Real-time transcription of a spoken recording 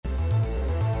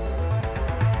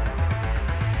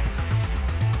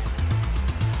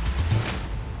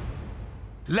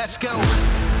Let's go.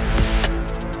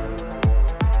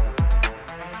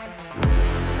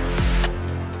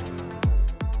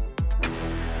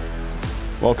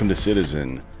 Welcome to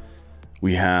Citizen.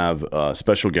 We have a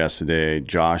special guest today,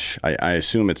 Josh. I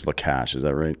assume it's Lekach, is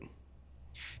that right?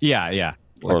 Yeah.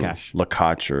 Lekach. Or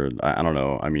Lekach, or I don't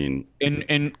know. I mean,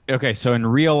 okay, so in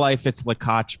real life it's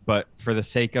Lekach, but for the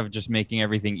sake of just making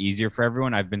everything easier for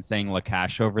everyone, I've been saying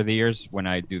Lekach over the years when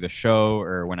I do the show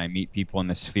or when I meet people in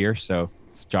the sphere. So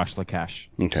it's Josh Lekach.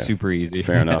 okay, Super easy.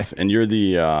 fair enough. And you're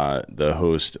the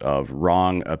host of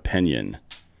Wrong Opinion,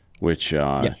 which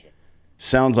Yeah.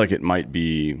 sounds like it might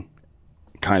be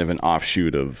kind of an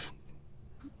offshoot of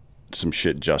some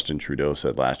shit Justin Trudeau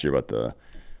said last year about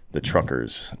the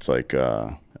truckers. It's like,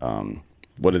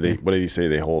 what did he say?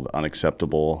 They hold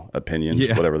unacceptable opinions,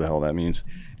 Yeah. whatever the hell that means.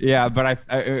 Yeah, but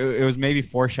it was maybe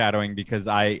foreshadowing because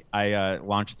I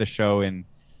launched the show in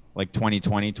like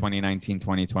 2020, 2019,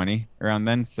 2020 around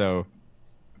then. So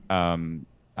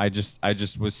I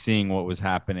just was seeing what was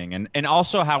happening and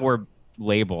also how we're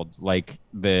labeled, like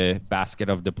the basket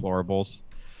of deplorables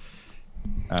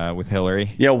with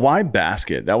Hillary. Yeah, why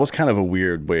basket? That was kind of a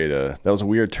weird that was a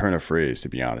weird turn of phrase, to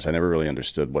be honest. I never really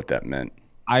understood what that meant.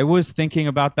 I was thinking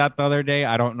about that the other day.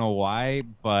 I don't know why,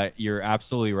 but you're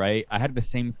absolutely right. I had the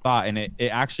same thought, and it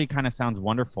actually kind of sounds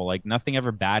wonderful. Like nothing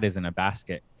ever bad is in a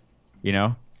basket, you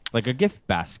know, like a gift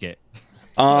basket.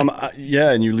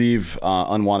 Yeah, and you leave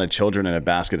unwanted children in a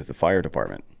basket at the fire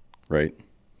department, right?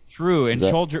 True, and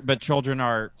children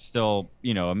are still,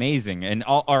 amazing. And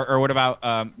or what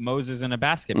about Moses in a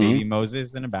basket? Mm-hmm. Maybe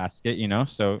Moses in a basket,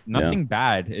 So nothing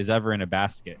bad is ever in a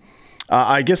basket.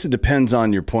 I guess it depends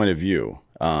on your point of view.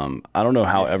 I don't know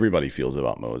how everybody feels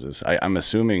about Moses. I'm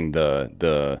assuming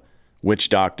the witch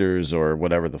doctors or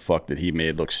whatever the fuck that he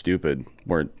made look stupid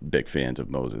weren't big fans of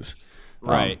Moses.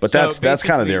 Right. But So that's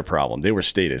kind of their problem. They were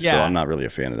statists, so Yeah. I'm not really a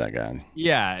fan of that guy.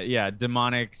 Yeah.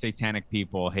 Demonic, satanic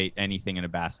people hate anything in a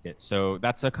basket. So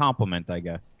that's a compliment, I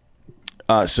guess.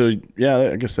 So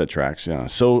yeah, I guess that tracks. Yeah.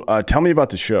 So tell me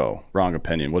about the show, Wrong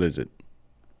Opinion. What is it?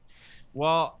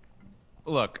 Well,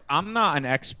 look, I'm not an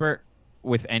expert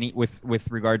with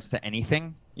regards to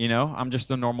anything. I'm just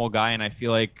a normal guy, and I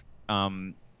feel like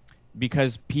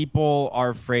because people are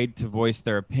afraid to voice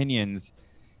their opinions,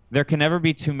 there can never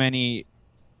be too many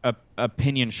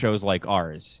opinion shows like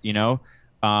ours.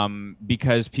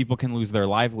 Because people can lose their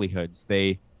livelihoods,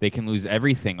 they can lose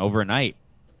everything overnight,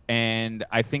 and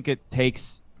I think it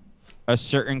takes a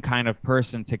certain kind of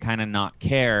person to kind of not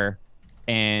care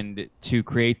and to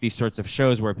create these sorts of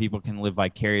shows where people can live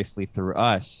vicariously through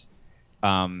us.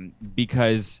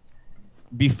 Because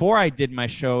before I did my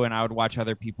show and I would watch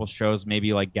other people's shows,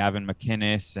 maybe like Gavin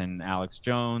McInnes and Alex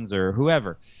Jones or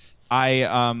whoever, I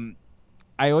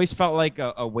always felt like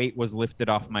a weight was lifted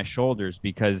off my shoulders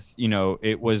because,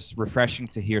 it was refreshing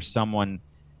to hear someone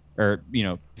or,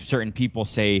 certain people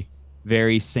say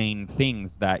very sane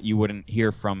things that you wouldn't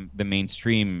hear from the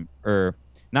mainstream, or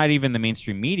not even the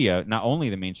mainstream media, not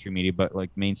only the mainstream media, but like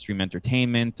mainstream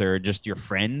entertainment or just your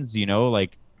friends,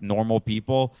 like normal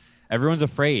people. Everyone's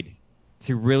afraid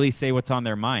to really say what's on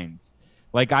their minds.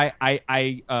 Like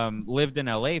I lived in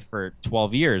LA for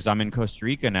 12 years. I'm in Costa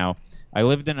Rica now. I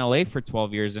lived in LA for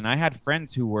 12 years and I had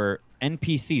friends who were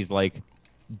NPCs. Like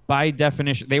by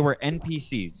definition, they were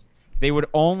NPCs. They would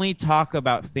only talk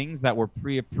about things that were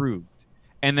pre-approved.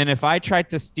 And then if I tried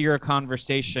to steer a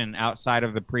conversation outside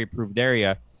of the pre-approved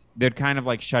area, they'd kind of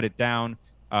like shut it down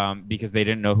because they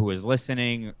didn't know who was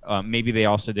listening. Maybe they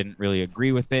also didn't really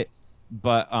agree with it.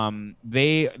 But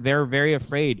they're very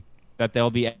afraid that they'll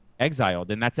be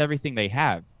exiled, and that's everything they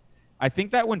have. I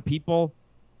think that when people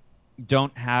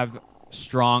don't have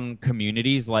strong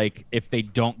communities, like if they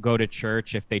don't go to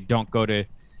church, if they don't go to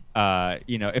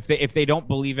if they don't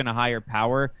believe in a higher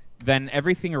power, then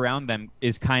everything around them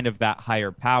is kind of that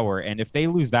higher power, and if they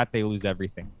lose that, they lose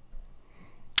everything.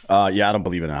 Yeah, I don't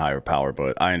believe in a higher power,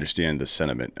 but I understand the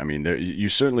sentiment. I mean, you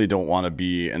certainly don't want to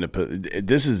be in a.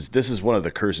 This is one of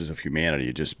the curses of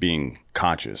humanity, just being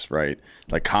conscious, right?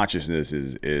 Like consciousness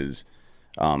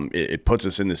it puts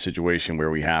us in this situation where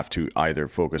we have to either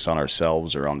focus on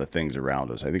ourselves or on the things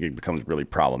around us. I think it becomes really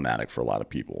problematic for a lot of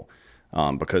people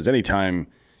because anytime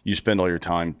you spend all your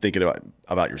time thinking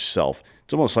about yourself,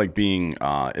 it's almost like being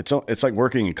it's like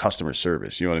working in customer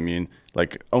service. You know what I mean?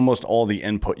 Like almost all the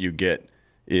input you get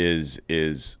is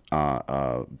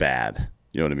bad.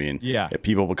 You know what I mean? Yeah. If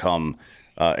people become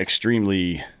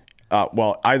extremely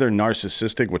either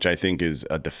narcissistic, which I think is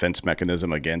a defense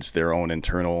mechanism against their own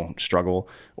internal struggle,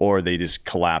 or they just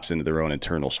collapse into their own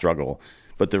internal struggle.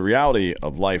 But the reality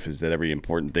of life is that every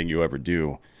important thing you ever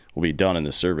do will be done in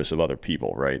the service of other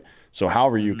people, right? So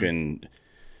however you can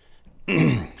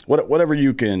whatever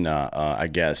you can, I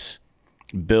guess,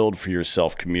 build for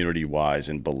yourself community wise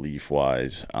and belief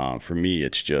wise. For me,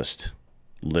 it's just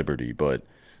liberty, but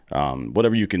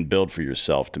whatever you can build for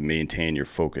yourself to maintain your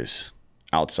focus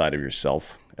outside of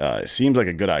yourself. It seems like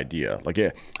a good idea. Like,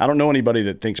 I don't know anybody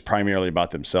that thinks primarily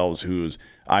about themselves who's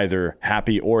either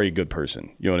happy or a good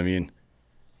person. You know what I mean?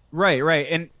 Right, right.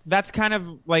 And that's kind of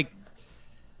like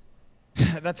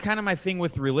that's kind of my thing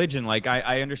with religion. Like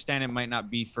I understand it might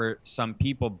not be for some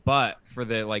people, but for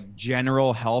the like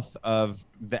general health of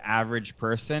the average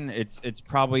person, it's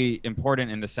probably important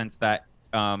in the sense that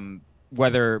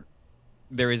whether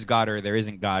there is God or there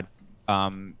isn't God,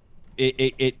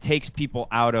 it takes people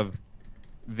out of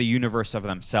the universe of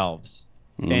themselves.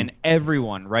 Mm. And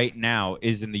everyone right now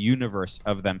is in the universe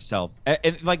of themselves.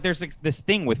 And like there's like this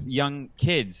thing with young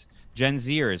kids, Gen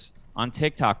Zers on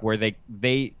TikTok where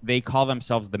they call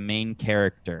themselves the main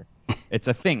character. It's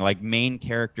a thing like main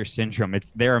character syndrome.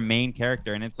 They're a main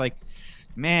character, and it's like,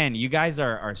 man, you guys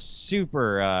are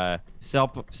super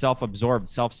self-absorbed,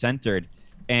 self-centered,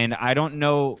 and I don't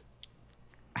know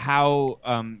how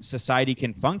society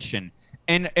can function.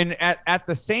 And at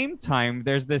the same time,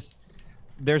 there's this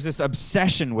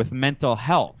obsession with mental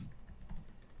health,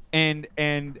 and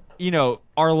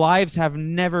our lives have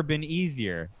never been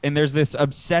easier, and there's this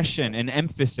obsession and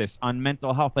emphasis on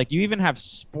mental health. Like you even have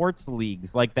sports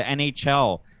leagues like the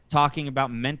NHL talking about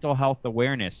mental health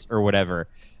awareness or whatever.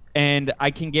 And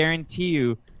I can guarantee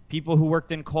you people who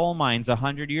worked in coal mines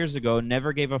 100 years ago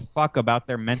never gave a fuck about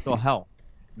their mental health.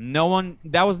 No one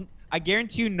that was I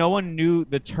guarantee you no one knew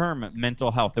the term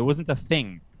mental health. It wasn't a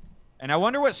thing. And I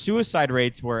wonder what suicide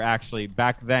rates were actually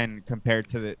back then compared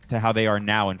to how they are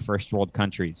now in first world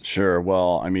countries. Sure.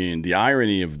 Well, I mean, the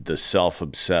irony of the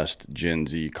self-obsessed Gen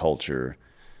Z culture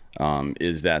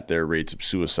is that their rates of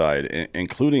suicide,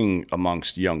 including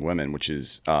amongst young women, which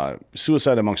is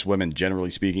suicide amongst women, generally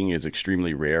speaking, is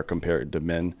extremely rare compared to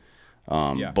men.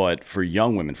 Yeah. But for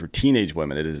young women, for teenage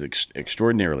women, it is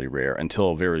extraordinarily rare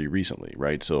until very recently,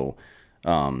 right? So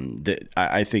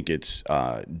I think it's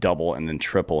double and then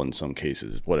triple in some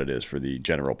cases what it is for the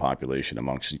general population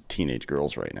amongst teenage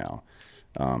girls right now,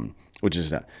 which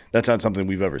is that's not something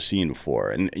we've ever seen before.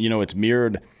 And, it's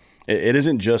mirrored. It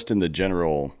isn't just in the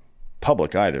general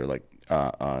public either. Like,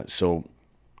 so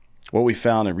what we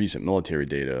found in recent military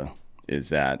data is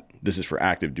that this is for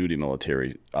active duty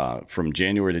military. From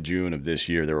January to June of this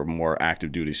year, there were more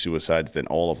active duty suicides than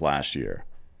all of last year,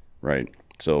 right?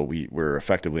 So we're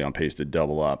effectively on pace to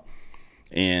double up.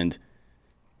 And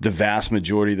the vast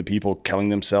majority of the people killing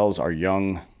themselves are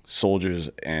young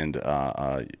soldiers and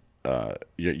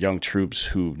young troops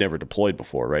who've never deployed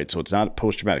before, right? So it's not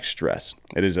post-traumatic stress.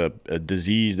 It is a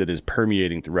disease that is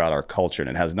permeating throughout our culture, and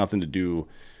it has nothing to do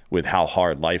with how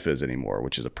hard life is anymore,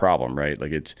 which is a problem, right?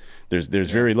 Like there's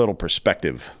very little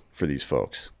perspective for these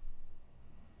folks.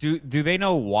 Do they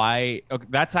know why? Okay,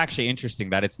 that's actually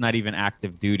interesting that it's not even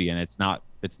active duty and it's not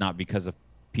because of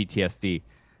PTSD.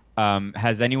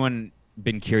 Has anyone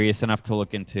been curious enough to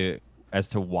look into as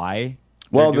to why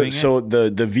Well, they're doing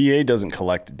the VA doesn't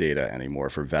collect data anymore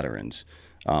for veterans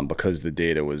because the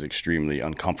data was extremely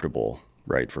uncomfortable,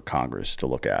 right, for Congress to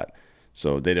look at.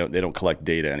 So they don't collect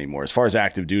data anymore. As far as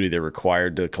active duty, they're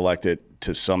required to collect it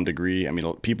to some degree. I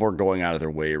mean, people are going out of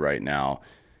their way right now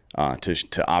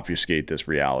to obfuscate this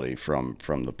reality from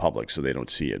the public so they don't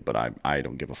see it. But I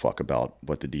don't give a fuck about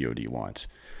what the DoD wants.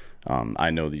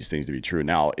 I know these things to be true.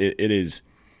 Now, it is,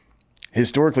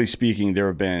 historically speaking,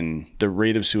 the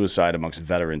rate of suicide amongst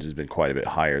veterans has been quite a bit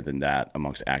higher than that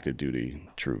amongst active duty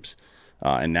troops.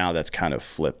 And now that's kind of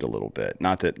flipped a little bit.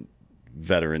 Not that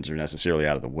veterans are necessarily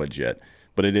out of the woods yet,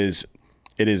 but it is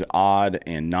odd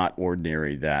and not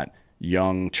ordinary that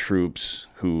young troops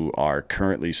who are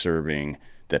currently serving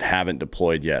that haven't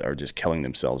deployed yet are just killing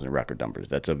themselves in record numbers.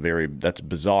 That's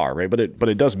bizarre, right? But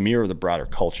it does mirror the broader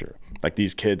culture. Like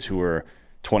these kids who are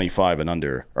 25 and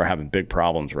under are having big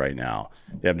problems right now.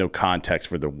 They have no context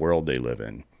for the world they live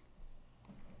in.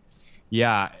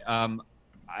 Yeah.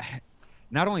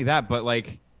 Not only that, but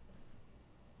like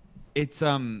it's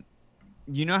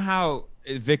how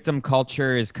victim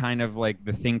culture is kind of like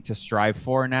the thing to strive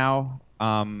for now.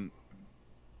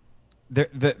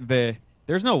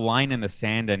 There's no line in the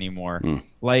sand anymore.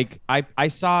 Like I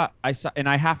saw, and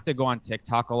I have to go on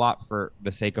TikTok a lot for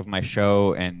the sake of my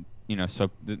show, and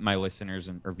so my listeners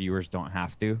or viewers don't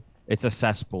have to. It's a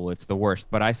cesspool. It's the worst.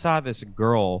 But I saw this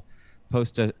girl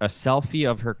post a selfie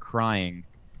of her crying,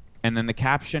 and then the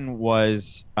caption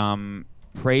was,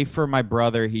 "Pray for my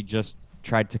brother. He just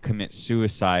tried to commit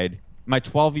suicide. My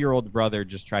 12-year-old brother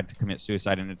just tried to commit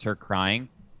suicide," and it's her crying,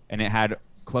 and it had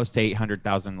close to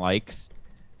 800,000 likes.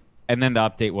 And then the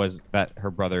update was that her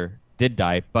brother did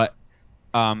die. But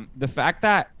the fact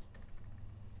that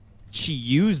she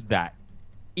used that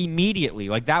immediately,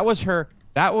 like that was her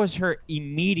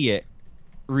immediate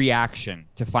reaction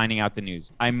to finding out the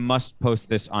news. I must post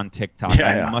this on TikTok.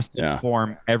 I Yeah, must yeah,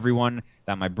 inform everyone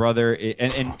that my brother,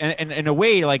 and in a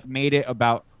way, like made it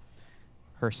about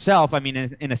herself. I mean,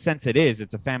 in a sense, it is.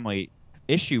 It's a family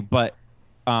issue, but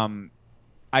um,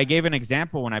 I gave an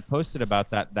example when I posted about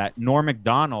that. That Norm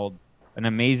Macdonald, an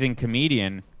amazing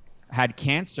comedian, had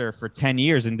cancer for 10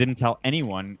 years and didn't tell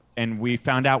anyone, and we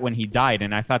found out when he died.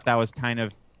 And I thought that was kind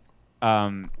of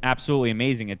absolutely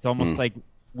amazing. It's almost yeah. like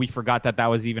we forgot that that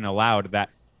was even allowed.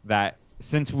 That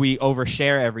since we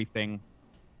overshare everything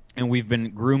and we've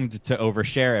been groomed to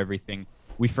overshare everything,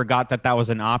 we forgot that that was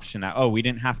an option. That, oh, we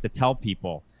didn't have to tell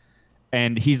people,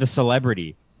 and he's a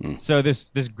celebrity. Mm. So this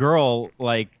girl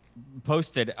like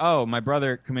posted, "Oh, my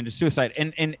brother committed suicide,"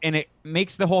 and it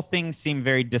makes the whole thing seem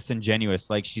very disingenuous.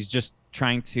 Like she's just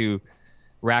trying to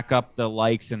rack up the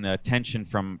likes and the attention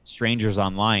from strangers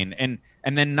online. And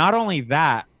then not only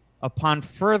that, upon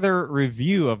further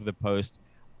review of the post,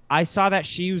 I saw that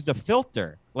she used a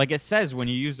filter. Like it says when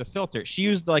you use a filter, she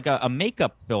used like a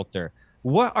makeup filter.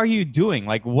 What are you doing?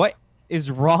 Like what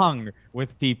is wrong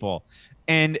with people?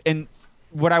 And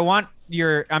what I want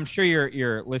your I'm sure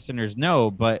your listeners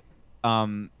know, but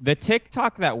the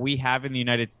TikTok that we have in the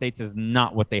United States is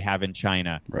not what they have in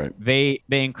China. Right. They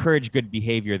encourage good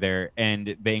behavior there,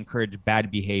 and they encourage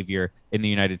bad behavior in the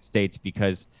United States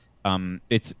because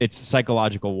it's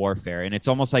psychological warfare, and it's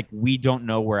almost like we don't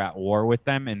know we're at war with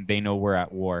them, and they know we're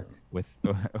at war with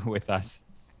with us.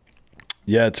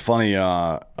 Yeah, it's funny.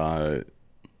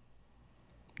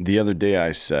 The other day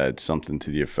I said something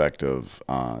to the effect of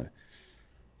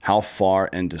how far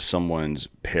into someone's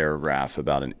paragraph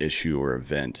about an issue or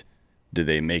event do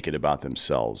they make it about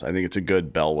themselves? I think it's a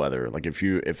good bellwether. Like if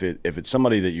it's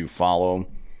somebody that you follow,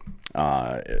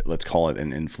 let's call it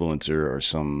an influencer or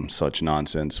some such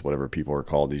nonsense, whatever people are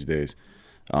called these days,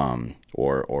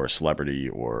 or a celebrity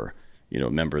or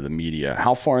member of the media.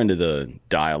 How far into the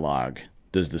dialogue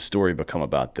does the story become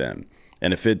about them?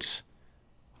 And if it's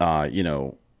you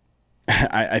know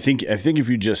I think if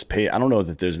you just pay, I don't know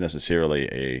that there's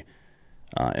necessarily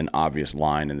an obvious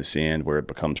line in the sand where it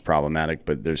becomes problematic,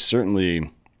 but there's certainly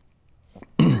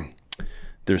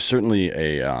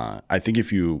a I think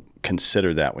if you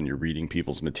consider that when you're reading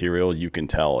people's material, you can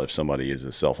tell if somebody is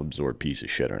a self-absorbed piece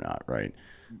of shit or not, right?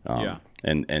 Yeah.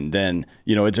 And then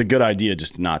it's a good idea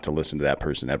just not to listen to that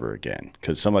person ever again,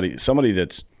 because somebody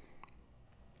that's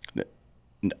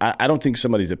I don't think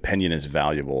somebody's opinion is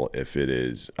valuable if it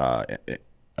is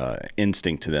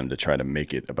instinct to them to try to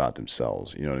make it about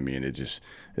themselves. You know what I mean? It's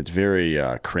very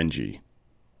cringy.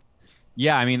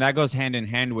 Yeah, I mean that goes hand in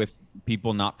hand with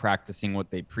people not practicing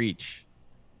what they preach,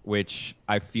 which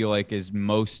I feel like is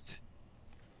most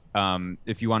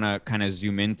if you want to kind of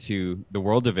zoom into the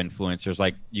world of influencers,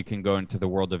 like you can go into the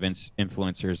world of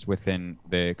influencers within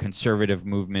the conservative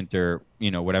movement or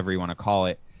whatever you want to call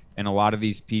it, and a lot of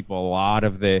these people, a lot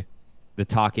of the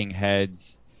talking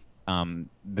heads, the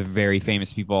very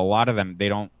famous people, a lot of them they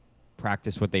don't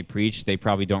practice what they preach. They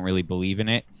probably don't really believe in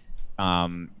it,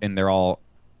 and they're all,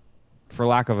 for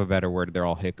lack of a better word, they're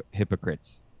all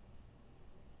hypocrites.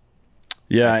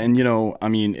 Yeah, and I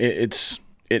mean,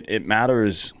 it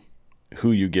matters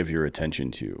who you give your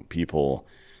attention to. People,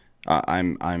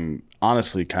 I'm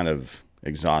honestly kind of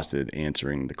exhausted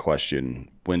answering the question,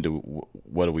 what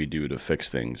do we do to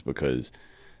fix things? Because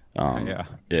Yeah,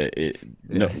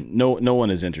 no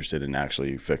one is interested in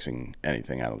actually fixing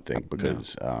anything. I don't think, no.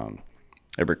 because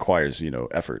it requires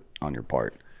effort on your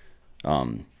part.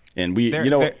 And we,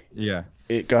 Yeah.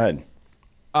 go ahead.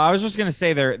 I was just gonna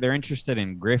say they're interested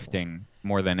in grifting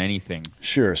more than anything.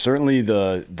 Sure, certainly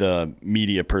the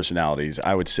media personalities,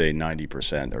 I would say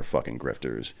 90% are fucking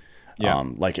grifters. Yeah.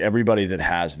 Like everybody that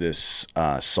has this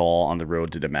Saul on the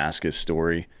road to Damascus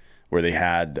story, where they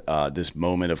had this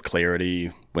moment of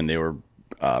clarity when they were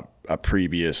a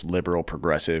previous liberal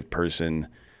progressive person,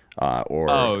 or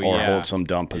Oh hold yeah. some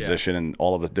dumb Yeah. position, and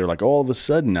they're like, all of a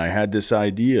sudden I had this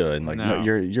idea, and like, no, No.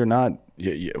 you're not.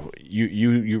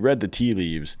 You read the tea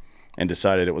leaves and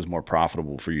decided it was more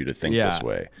profitable for you to think this Yeah.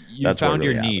 way. You That's what found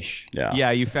your really happened. niche. Yeah.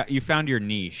 Yeah, you found your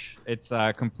niche. It's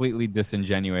completely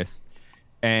disingenuous.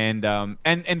 And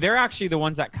they're actually the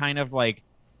ones that kind of like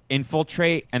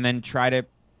infiltrate and then try to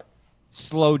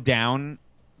slow down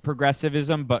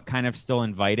progressivism, but kind of still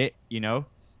invite it,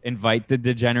 invite the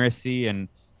degeneracy and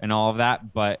all of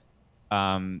that. But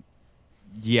um,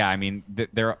 yeah, I mean,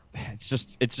 there it's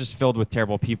just filled with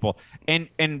terrible people. And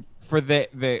for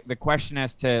the question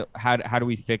as to how do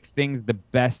we fix things, the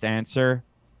best answer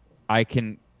I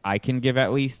can give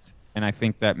at least, and I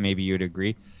think that maybe you'd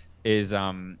agree, is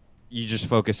you just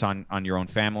focus on your own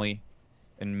family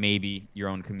and maybe your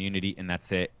own community, and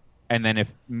that's it. And then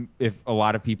if a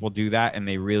lot of people do that and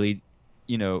they really,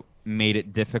 made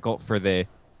it difficult for the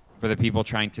people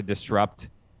trying to disrupt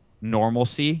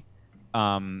normalcy,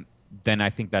 um, then I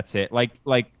think that's it. Like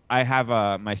I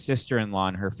have my sister-in-law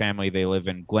and her family, they live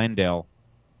in Glendale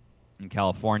in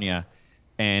California,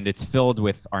 and it's filled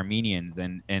with Armenians,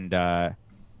 and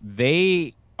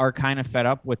they are kind of fed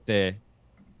up with the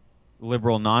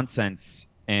liberal nonsense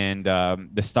and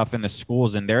the stuff in the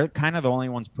schools, and they're kind of the only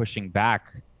ones pushing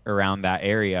back around that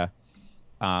area.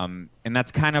 And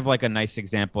that's kind of like a nice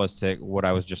example as to what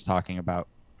I was just talking about.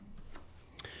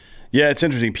 Yeah, it's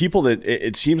interesting. People that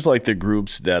it seems like the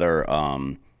groups that are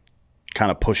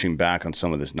kind of pushing back on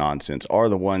some of this nonsense are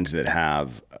the ones that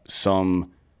have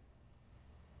some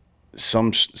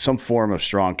form of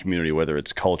strong community, whether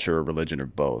it's culture or religion or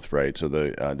both, right? So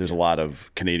there's a lot of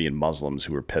Canadian Muslims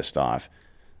who are pissed off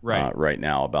Right. right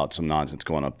now about some nonsense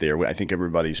going up there. I think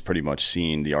everybody's pretty much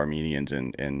seen the Armenians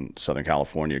in Southern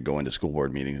California go into school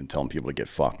board meetings and telling people to get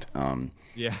fucked.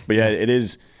 Yeah. But yeah, it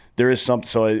is. There is some.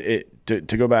 So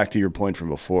to go back to your point from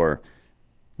before,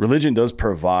 religion does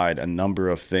provide a number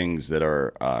of things that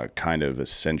are kind of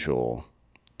essential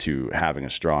to having a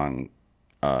strong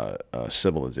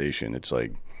civilization. It's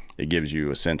like it gives you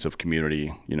a sense of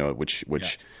community, Yeah.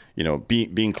 which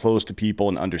being close to people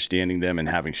and understanding them and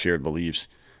having shared beliefs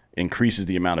increases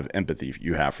the amount of empathy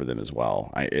you have for them as well.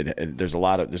 There's a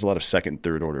lot of second,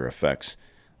 third order effects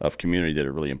of community that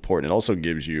are really important. It also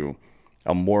gives you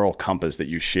a moral compass that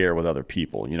you share with other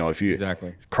people. If you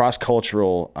Exactly. cross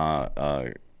cultural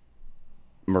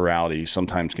morality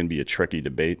sometimes can be a tricky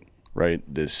debate, right?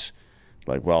 This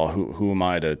like, well, who am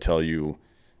I to tell you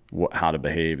how to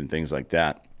behave and things like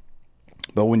that?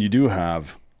 But when you do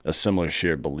have a similar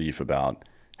shared belief about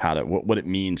what it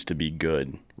means to be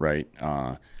good, right?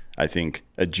 I think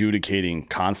adjudicating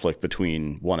conflict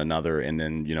between one another and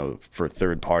then for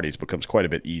third parties becomes quite a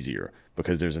bit easier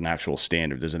because there's an actual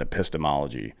standard, there's an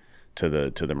epistemology to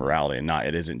the morality, and not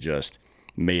it isn't just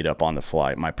made up on the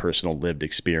fly. My personal lived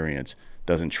experience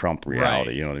doesn't trump reality.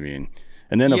 Right. You know what I mean?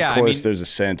 And then of Yeah, I course mean, there's a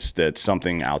sense that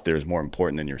something out there is more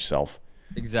important than yourself.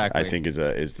 I exactly. think is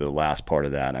the last part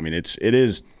of that. I mean, it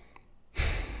is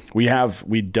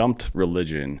we dumped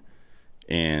religion,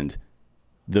 and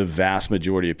the vast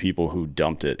majority of people who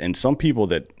dumped it, and some people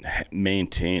that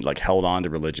maintained, like held on to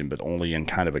religion, but only in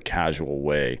kind of a casual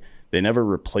way. They never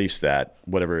replaced that,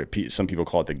 whatever some people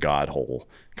call it, the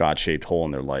God shaped hole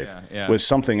in their life, Yeah, yeah. with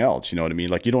something else. You know what I mean?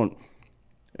 Like you don't.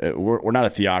 We're not a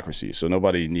theocracy, so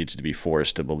nobody needs to be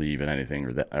forced to believe in anything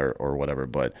or whatever.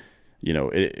 But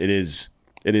it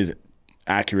is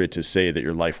accurate to say that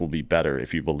your life will be better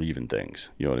if you believe in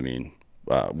things. You know what I mean?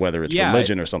 Whether it's Yeah,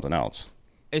 religion or something else.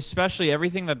 especially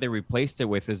everything that they replaced it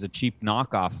with is a cheap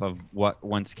knockoff of what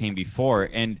once came before.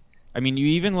 And I mean, you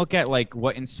even look at like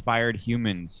what inspired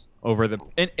humans over the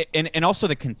and also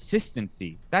the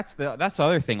consistency. That's the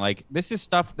other thing. Like this is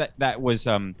stuff that was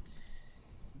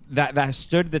that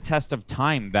stood the test of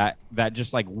time, that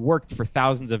just like worked for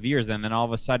thousands of years, and then all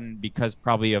of a sudden, because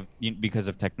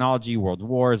of technology, world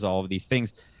wars, all of these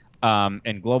things,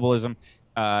 and globalism,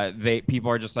 they people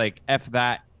are just like f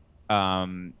that.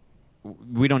 um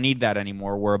we don't need that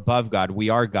anymore. We're above God. We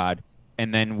are God.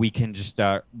 And then we just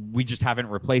haven't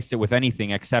replaced it with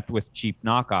anything except with cheap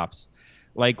knockoffs.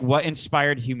 Like what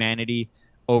inspired humanity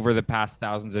over the past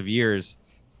thousands of years,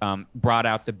 brought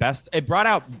out the best. It brought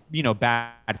out,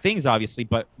 bad things, obviously,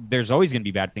 but there's always going to be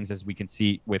bad things, as we can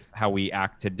see with how we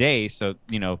act today. So,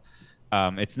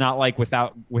 it's not like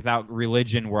without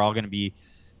religion, we're all going to be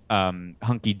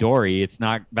hunky dory. It's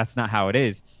not. That's not how it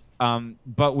is.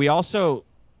 But we also,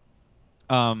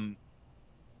 um,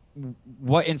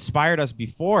 what inspired us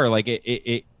before, like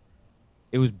it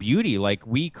was beauty. Like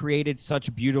we created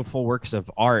such beautiful works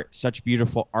of art, such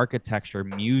beautiful architecture,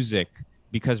 music,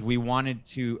 because we wanted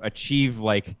to achieve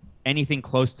like anything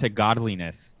close to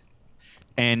godliness.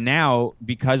 And now,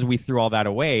 because we threw all that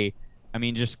away, I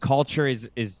mean, just culture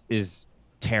is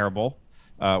terrible.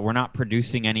 We're not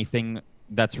producing anything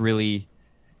that's really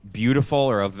beautiful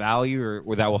or of value,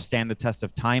 or that will stand the test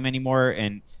of time anymore.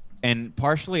 And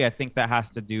partially, I think that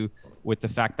has to do with the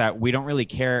fact that we don't really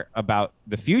care about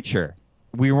the future.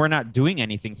 We were not doing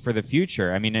anything for the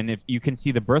future. I mean, and if you can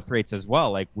see the birth rates as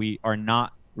well, like we are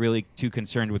not really too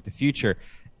concerned with the future.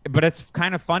 But it's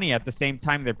kind of funny, at the same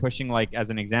time they're pushing, like as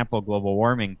an example, global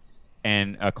warming.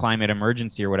 and a climate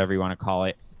emergency or whatever you want to call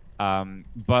it.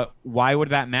 But why would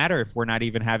that matter if we're not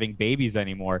even having babies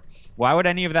anymore? Why would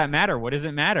any of that matter? What does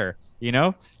it matter? You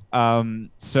know?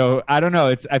 So I don't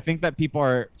know. I think that people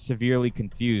are severely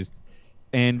confused.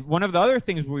 And one of the other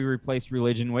things we replace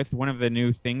religion with, one of the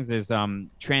new things is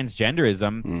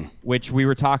transgenderism, Mm. which we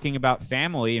were talking about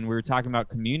family and we were talking about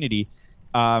community.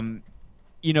 Um,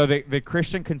 the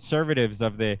Christian conservatives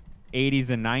of the 80s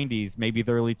and 90s, maybe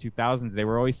the early 2000s, they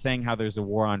were always saying how there's a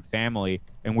war on family.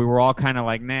 And we were all kind of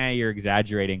like, nah, you're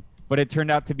exaggerating. But it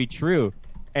turned out to be true.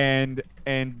 And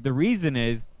the reason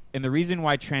is, and the reason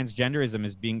why transgenderism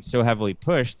is being so heavily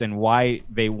pushed and why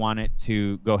they want it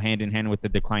to go hand in hand with the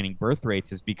declining birth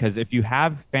rates is because if you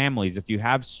have families, if you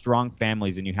have strong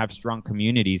families and you have strong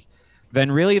communities,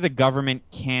 then really the government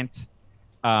can't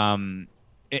um,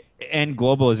 and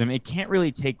globalism, it can't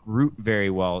really take root very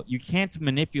well. You can't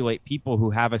manipulate people who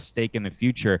have a stake in the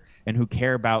future and who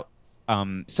care about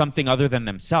something other than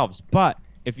themselves. But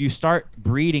if you start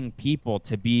breeding people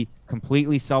to be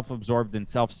completely self-absorbed and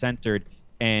self-centered,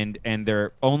 and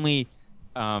their only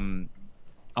um,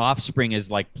 offspring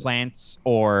is like plants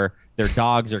or their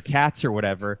dogs or cats or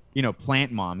whatever,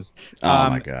 plant moms, Oh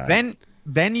my God.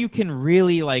 then you can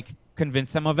really like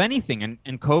convince them of anything.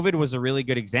 And COVID was a really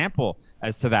good example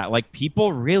as to that. Like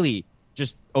people really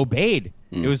just obeyed.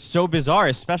 It was so bizarre,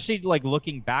 especially like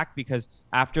looking back, because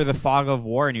after the fog of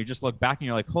war and you just look back and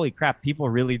you're like, holy crap, people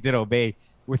really did obey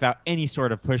without any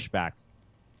sort of pushback.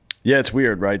 Yeah, it's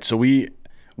weird, right? So we've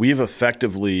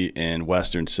effectively in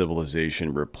Western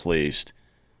civilization replaced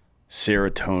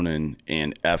serotonin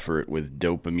and effort with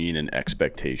dopamine and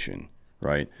expectation,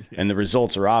 right? And the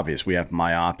results are obvious. We have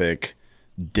myopic,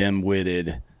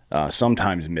 dim-witted,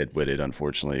 sometimes mid-witted,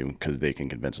 unfortunately, because they can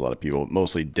convince a lot of people.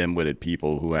 Mostly dim-witted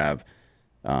people who have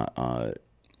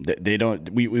they don't.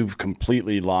 We've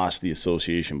completely lost the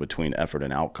association between effort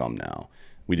and outcome now.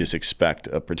 We just expect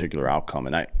a particular outcome.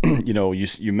 And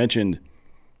you mentioned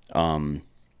kind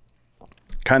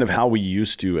of how we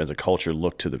used to, as a culture,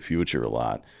 look to the future a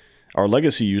lot. Our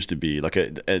legacy used to be like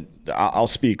I'll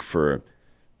speak for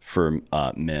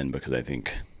men because I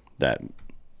think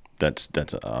that's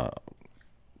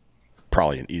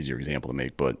probably an easier example to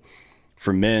make. But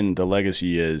for men, the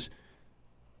legacy is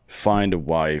find a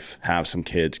wife, have some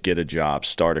kids, get a job,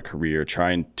 start a career,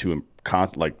 try to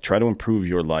improve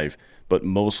your life. But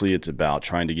mostly it's about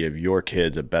trying to give your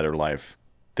kids a better life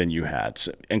than you had,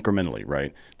 so incrementally,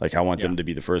 right? Like I want them to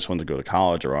be the first ones to go to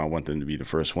college, or I want them to be the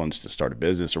first ones to start a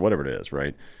business, or whatever it is,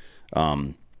 right?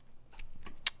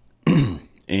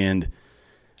 And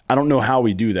I don't know how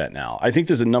we do that now. I think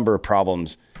there's a number of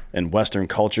problems in Western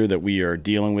culture that we are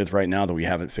dealing with right now that we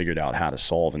haven't figured out how to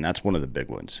solve, and that's one of the big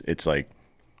ones. It's like,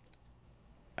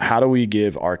 how do we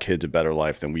give our kids a better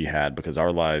life than we had, because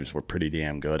our lives were pretty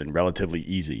damn good and relatively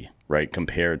easy, right,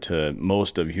 compared to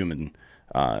most of human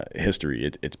history.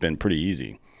 It's been pretty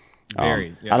easy.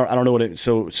 Very. I don't know what it.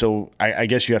 So I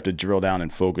guess you have to drill down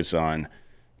and focus on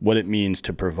what it means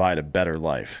to provide a better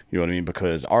life. You know what I mean?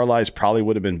 Because our lives probably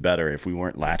would have been better if we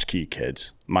weren't latchkey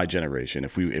kids. My generation,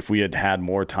 if we had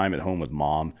more time at home with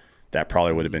mom, that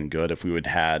probably would have been good. If we would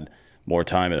had more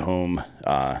time at home,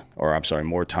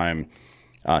 more time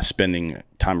spending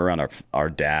time around our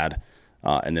dad,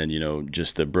 and then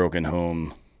just the broken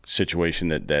home situation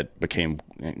that became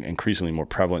increasingly more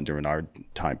prevalent during our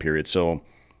time period. So,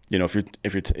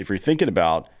 if you're thinking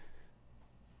about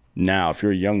now, if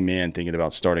you're a young man thinking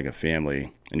about starting a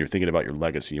family and you're thinking about your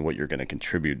legacy and what you're going to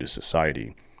contribute to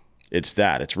society,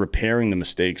 it's repairing the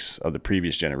mistakes of the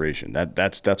previous generation.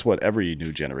 That's what every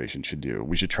new generation should do.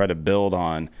 We should try to build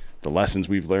on the lessons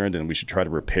we've learned, and we should try to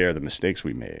repair the mistakes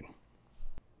we made.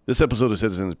 This episode of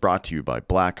Citizen is brought to you by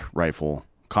Black Rifle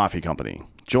Coffee Company.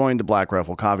 Join the Black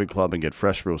Rifle Coffee Club and get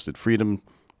fresh roasted freedom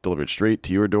delivered straight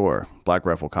to your door. Black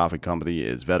Rifle Coffee Company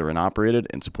is veteran operated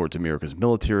and supports America's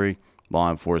military, law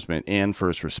enforcement, and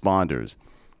first responders.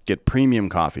 Get premium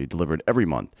coffee delivered every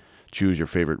month. Choose your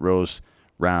favorite roast,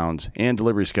 rounds, and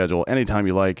delivery schedule anytime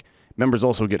you like. Members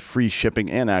also get free shipping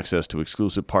and access to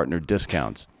exclusive partner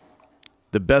discounts.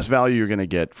 The best value you're going to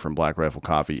get from Black Rifle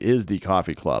Coffee is the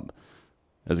Coffee Club.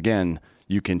 As again,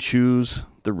 you can choose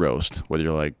the roast, whether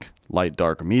you're like light,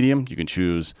 dark, or medium. You can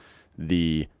choose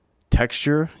the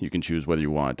texture. You can choose whether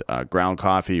you want ground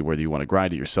coffee, whether you want to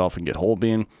grind it yourself and get whole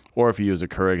bean, or if you use a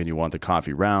Keurig and you want the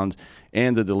coffee rounds,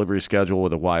 and the delivery schedule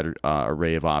with a wide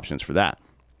array of options for that.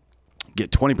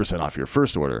 Get 20% off your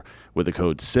first order with the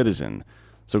code CITIZEN.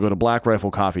 So go to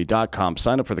blackriflecoffee.com,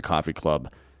 sign up for the coffee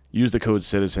club, use the code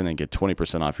CITIZEN, and get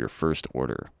 20% off your first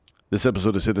order. This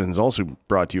episode of Citizen is also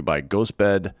brought to you by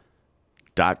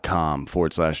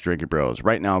ghostbed.com/Drinking Bros.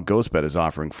 Right now, Ghostbed is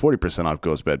offering 40% off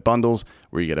Ghostbed bundles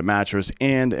where you get a mattress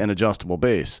and an adjustable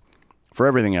base. For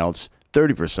everything else,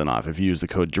 30% off if you use the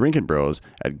code Drinking Bros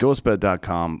at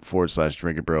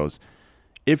ghostbed.com/Drinking Bros.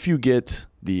 If you get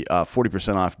the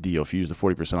 40% off deal, if you use the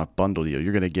 40% off bundle deal,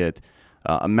 you're going to get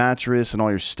a mattress and all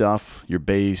your stuff, your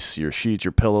base, your sheets,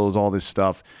 your pillows, all this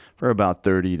stuff for about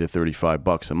 $30 to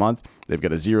 $35 a month. They've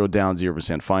got a 0 down,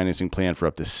 0% financing plan for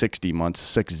up to 60 months,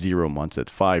 60 months.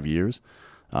 That's 5 years,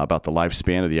 about the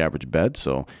lifespan of the average bed.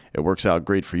 So it works out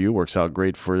great for you, works out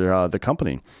great for the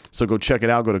company. So go check it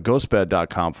out. Go to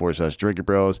ghostbed.com/Drinking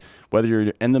Bros. Whether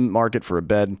you're in the market for a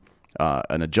bed,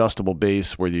 an adjustable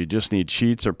base, whether you just need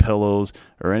sheets or pillows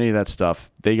or any of that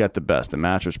stuff, they got the best. The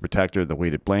mattress protector, the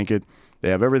weighted blanket. They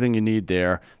have everything you need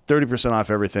there. 30% off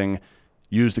everything.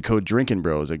 Use the code Drinking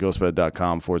Bros at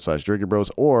ghostbed.com/Drinking Bros.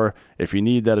 Or if you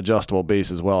need that adjustable base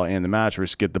as well and the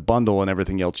mattress, get the bundle and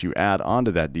everything else you add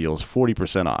onto that deal is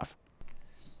 40% off.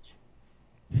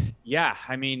 Yeah,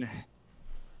 I mean,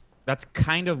 that's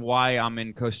kind of why I'm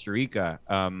in Costa Rica.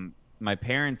 My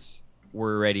parents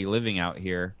were already living out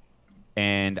here,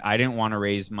 and I didn't want to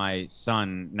raise my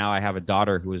son. Now I have a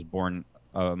daughter who was born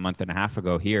a month and a half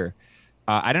ago here.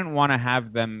 I didn't want to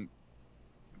have them,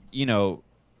 you know,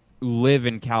 live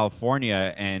in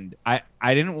California, and I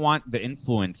didn't want the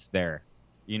influence there,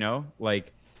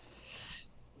 like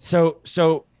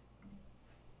so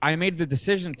I made the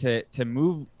decision to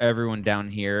move everyone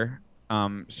down here,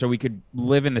 so we could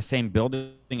live in the same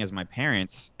building as my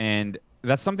parents. And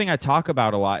that's something I talk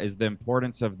about a lot, is the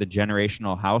importance of the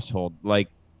generational household. Like,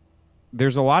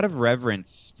 there's a lot of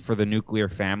reverence for the nuclear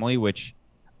family, which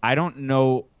I don't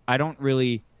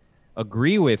really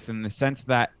agree with, in the sense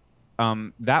that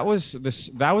that was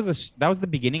the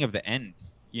beginning of the end.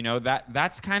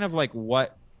 That's kind of like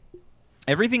what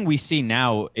everything we see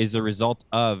now is a result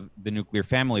of the nuclear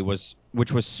family,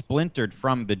 which was splintered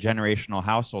from the generational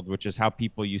household, which is how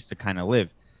people used to kind of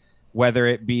live, whether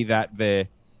it be that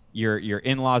your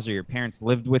in-laws or your parents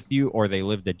lived with you, or they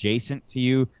lived adjacent to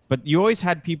you, but you always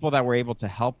had people that were able to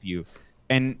help you.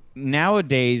 And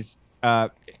nowadays, the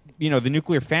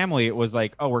nuclear family, it was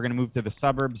like, oh, we're going to move to the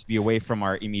suburbs, be away from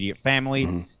our immediate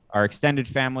family, our extended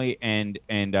family, and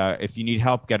if you need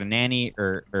help, get a nanny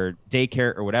or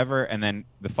daycare or whatever, and then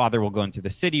the father will go into the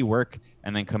city, work,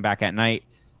 and then come back at night.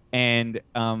 And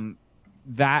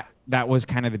that was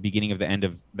kind of the beginning of the end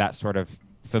of that sort of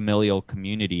familial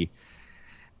community.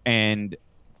 And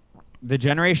the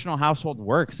generational household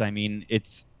works. I mean,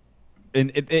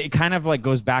 it kind of like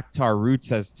goes back to our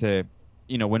roots as to,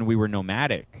 when we were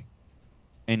nomadic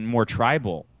and more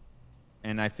tribal.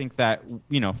 And I think that,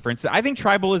 for instance, I think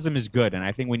tribalism is good, and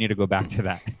I think we need to go back to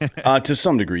that. To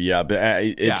some degree, yeah. But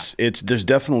there's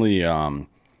definitely,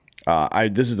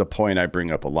 this is a point I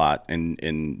bring up a lot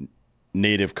in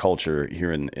native culture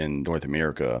here in North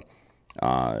America.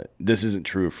 This isn't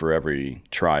true for every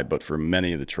tribe, but for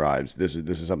many of the tribes, this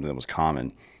is something that was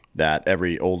common, that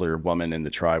every older woman in the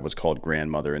tribe was called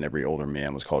grandmother and every older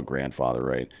man was called grandfather,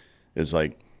 right? It's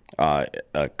like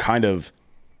a kind of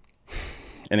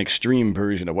an extreme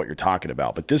version of what you're talking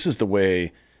about. But this is the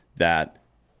way that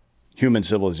human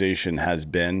civilization has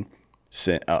been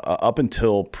up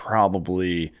until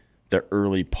probably the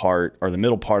early part or the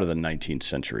middle part of the 19th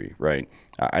century, right?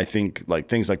 I think like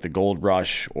things like the gold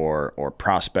rush or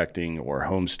prospecting or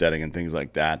homesteading and things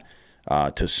like that,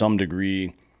 to some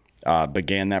degree,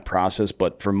 began that process.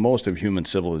 But for most of human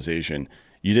civilization,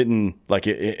 you didn't like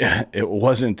it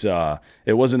wasn't a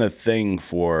thing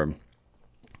for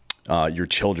your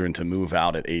children to move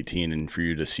out at 18 and for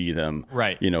you to see them,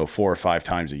 right, 4 or 5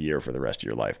 times a year for the rest of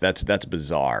your life. That's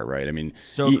bizarre, right? I mean,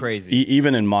 so crazy.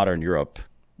 Even in modern Europe,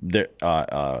 there,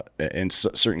 in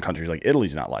certain countries like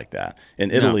Italy's not like that. In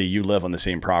Italy, you live on the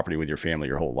same property with your family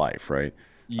your whole life, right?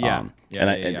 Yeah, and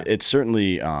it's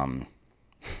certainly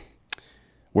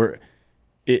where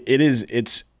it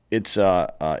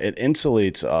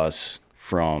insulates us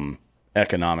from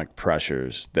economic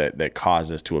pressures that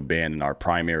cause us to abandon our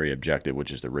primary objective,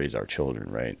 which is to raise our children,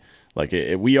 right? Like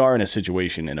we are in a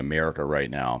situation in America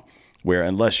right now where,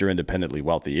 unless you're independently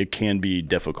wealthy, it can be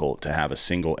difficult to have a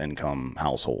single income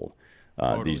household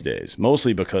these days,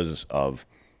 mostly because of,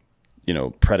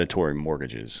 predatory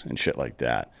mortgages and shit like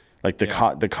that. Like the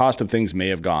cost of things may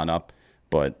have gone up,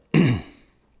 but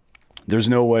there's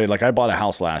no way, like I bought a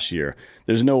house last year.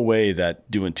 There's no way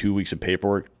that doing 2 weeks of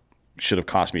paperwork should have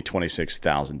cost me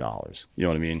 $26,000. You know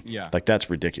what I mean? Yeah. Like that's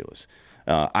ridiculous.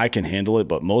 I can handle it,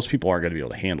 but most people aren't going to be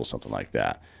able to handle something like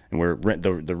that. And where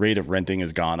the rate of renting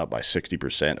has gone up by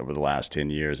 60% over the last 10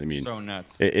 years. I mean, so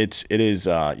nuts. It is,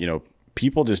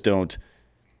 people just don't,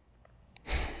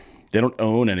 They don't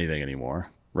own anything anymore,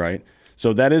 right?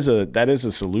 So that is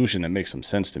a solution that makes some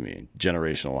sense to me.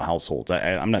 Generational households.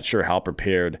 I'm not sure how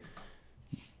prepared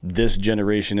this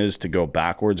generation is to go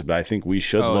backwards, but I think we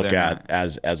should Oh, look they're at not.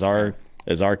 as Yeah.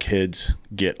 our kids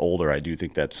get older. I do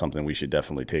think that's something we should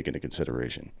definitely take into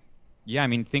consideration. Yeah, I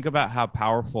mean, think about how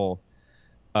powerful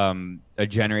a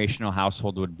generational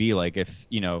household would be. Like if,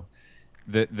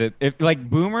 the if like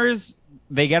boomers,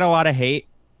 they get a lot of hate,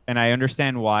 and I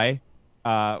understand why.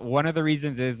 One of the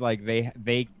reasons is like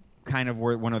they kind of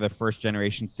were one of the first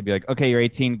generations to be like, okay, you're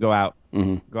 18, Hmm. go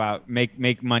out,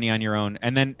 make money on your own,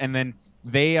 and then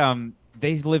they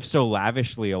live so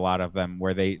lavishly, a lot of them,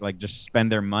 where they like just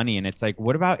spend their money, and it's like,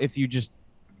 what about if you just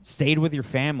stayed with your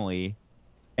family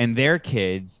and their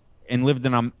kids and lived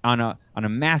on a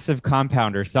massive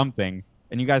compound or something,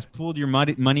 and you guys pooled your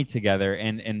money together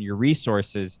and your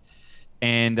resources,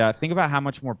 and think about how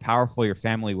much more powerful your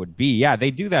family would be. Yeah,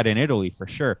 they do that in Italy for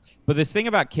sure. But this thing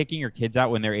about kicking your kids out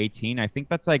when they're 18, I think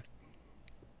that's like,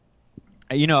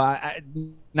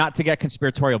 not to get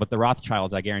conspiratorial, but the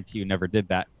Rothschilds, I guarantee you, never did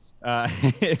that. Uh,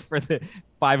 for the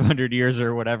 500 years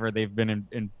or whatever they've been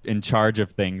in charge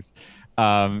of things.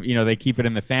 They keep it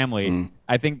in the family. Mm.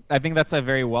 I think that's a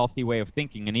very wealthy way of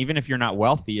thinking. And even if you're not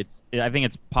wealthy, I think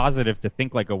it's positive to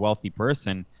think like a wealthy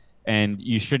person, and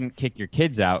you shouldn't kick your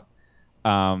kids out.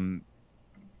 Um,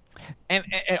 and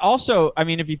also, I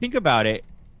mean, if you think about it,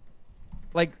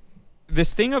 like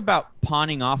this thing about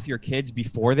pawning off your kids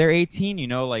before they're 18,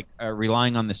 like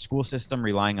relying on the school system,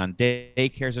 relying on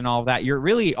daycares and all of that,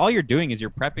 all you're doing is you're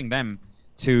prepping them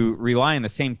to rely on the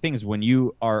same things when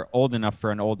you are old enough for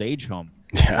an old age home.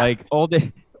 Yeah. Like old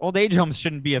age homes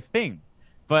shouldn't be a thing,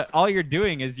 but all you're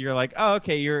doing is you're like, oh,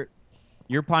 okay, you're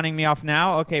pawning me off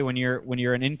now. Okay, when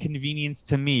you're an inconvenience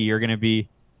to me, you're gonna be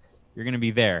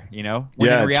there, when in Yeah,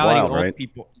 it's reality, wild, old right?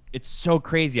 people, it's so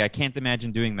crazy. I can't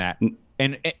imagine doing that.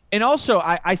 And also,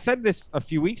 I said this a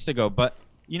few weeks ago, but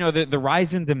the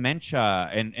rise in dementia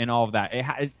and all of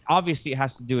that, obviously it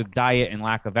has to do with diet and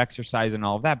lack of exercise and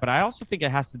all of that, but I also think it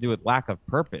has to do with lack of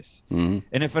purpose. Hmm.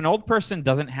 And if an old person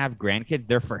doesn't have grandkids,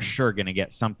 they're for sure going to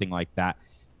get something like that.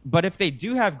 But if they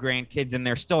do have grandkids and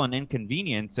they're still an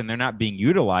inconvenience and they're not being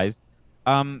utilized,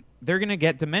 they're going to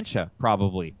get dementia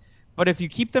probably. But if you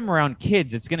keep them around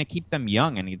kids, it's going to keep them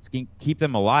young, and it's going to keep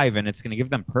them alive, and it's going to give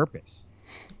them purpose.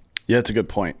 Yeah, it's a good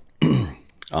point.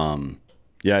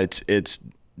 Yeah, it's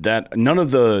that none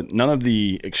of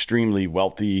the extremely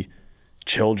wealthy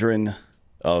children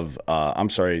I'm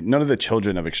sorry, none of the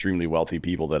children of extremely wealthy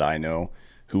people that I know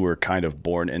who were kind of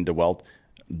born into wealth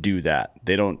do that.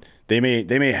 They don't. They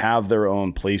may have their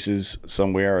own places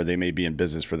somewhere, or they may be in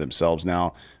business for themselves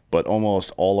now. But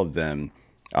almost all of them,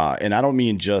 and I don't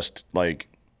mean just like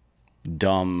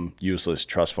dumb, useless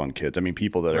trust fund kids. I mean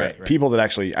Right, right, people that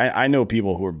actually. I know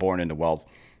people who are born into wealth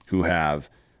who have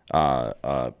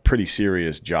pretty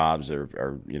serious jobs that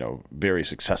are very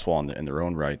successful in their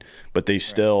own right, but they right.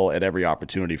 still at every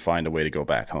opportunity find a way to go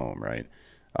back home, right?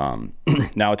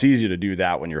 Now it's easier to do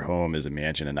that when your home is a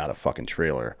mansion and not a fucking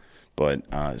trailer, but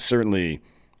certainly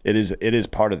it is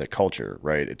part of the culture,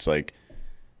 right? It's like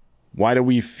why do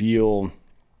we feel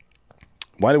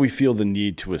why do we feel the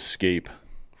need to escape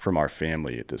from our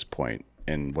family at this point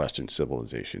in Western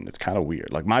civilization? It's kind of weird.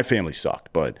 Like my family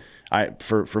sucked, but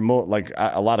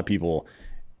a lot of people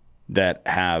that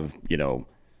have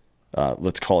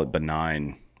let's call it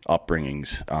benign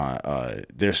upbringings,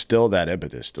 there's still that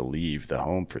impetus to leave the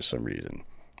home for some reason,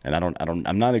 and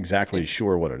I'm not exactly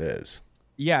sure what it is.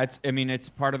 Yeah, I mean, it's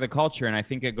part of the culture, and I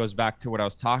think it goes back to what I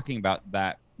was talking about,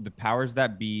 that the powers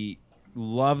that be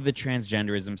love the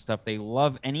transgenderism stuff. They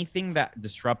love anything that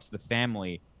disrupts the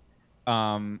family.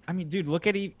 I mean, dude, look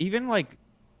at even like,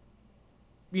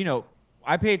 you know,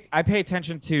 I pay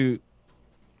attention to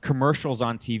commercials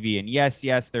on TV, and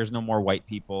yes, there's no more white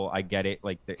people. I get it.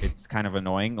 Like it's kind of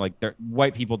annoying. Like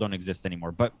white people don't exist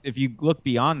anymore. But if you look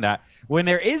beyond that, when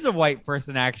there is a white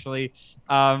person, actually,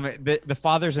 the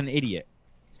father's an idiot,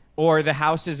 or the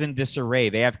house is in disarray.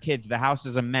 They have kids. The house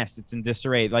is a mess. It's in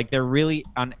disarray. Like they're really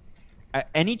on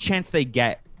any chance they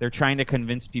get, they're trying to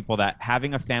convince people that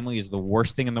having a family is the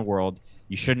worst thing in the world.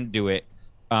 You shouldn't do it.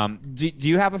 Do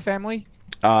you have a family?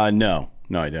 No,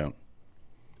 I don't.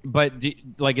 But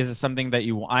like, is it something that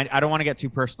you want? I don't want to get too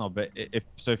personal, but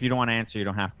if you don't want to answer, you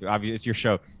don't have to. Obviously, it's your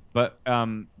show. But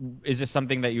is this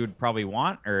something that you would probably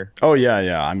want, or? Oh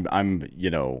yeah. I'm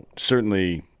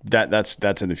certainly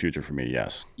that's in the future for me.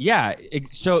 Yes. Yeah.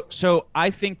 So I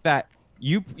think that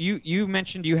you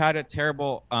mentioned you had a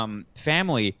terrible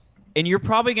family, and you're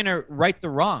probably gonna right the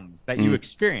wrongs that you Mm,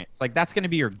 experienced. Like that's gonna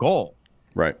be your goal.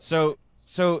 right. So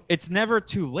it's never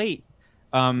too late.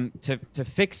 to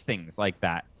fix things like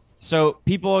that. So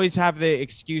people always have the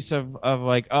excuse of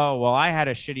like, oh, well, I had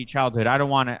a shitty childhood. I don't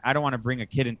want to bring a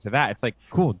kid into that. It's like,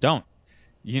 cool, don't.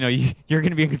 You're going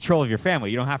to be in control of your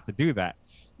family. You don't have to do that.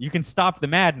 You can stop the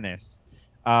madness.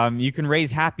 You can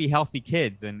raise happy, healthy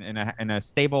kids in a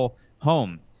stable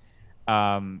home.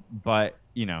 But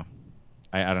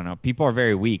I don't know. People are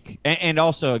very weak, and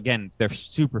also again, they're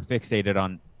super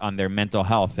fixated on their mental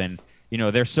health, and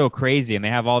they're so crazy, and they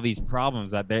have all these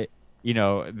problems that you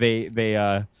know, they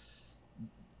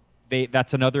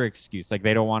that's another excuse. Like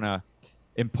they don't want to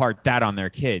impart that on their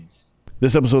kids.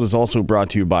 This episode is also brought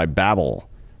to you by Babbel.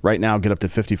 Right now, get up to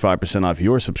 55% off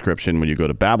your subscription when you go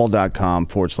to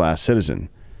babbel.com/citizen.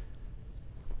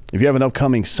 If you have an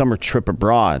upcoming summer trip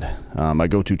abroad, my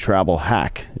go-to travel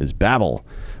hack is Babbel.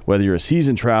 Whether you're a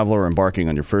seasoned traveler or embarking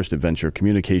on your first adventure,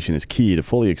 communication is key to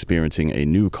fully experiencing a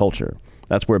new culture.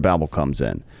 That's where Babbel comes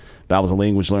in. Babbel is a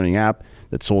language learning app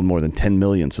that sold more than 10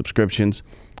 million subscriptions.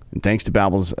 And thanks to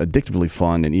Babbel's addictively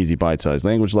fun and easy bite-sized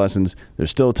language lessons,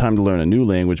 there's still time to learn a new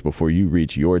language before you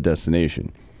reach your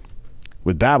destination.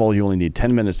 With Babbel, you only need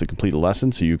 10 minutes to complete a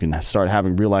lesson, so you can start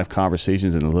having real-life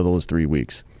conversations in as little as 3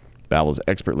 weeks. Babbel's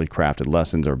expertly crafted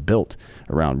lessons are built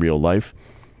around real life.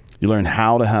 You learn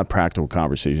how to have practical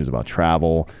conversations about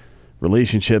travel,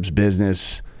 relationships,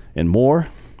 business, and more.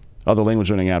 Other language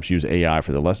learning apps use AI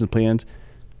for their lesson plans.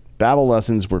 Babbel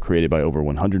lessons were created by over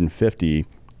 150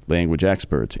 language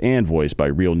experts and voiced by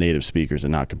real native speakers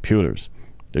and not computers.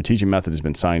 Their teaching method has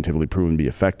been scientifically proven to be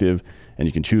effective, and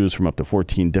you can choose from up to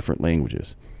 14 different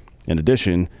languages. In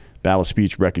addition, Babbel's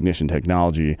speech recognition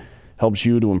technology helps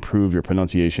you to improve your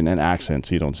pronunciation and accent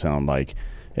so you don't sound like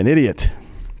an idiot.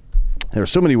 There are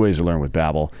so many ways to learn with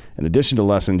Babbel. In addition to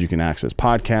lessons, you can access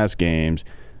podcasts, games,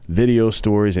 video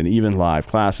stories, and even live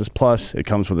classes. Plus, it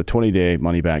comes with a 20-day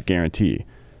money-back guarantee.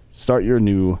 Start your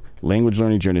new language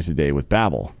learning journey today with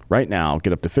Babbel. Right now,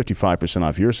 get up to 55%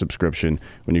 off your subscription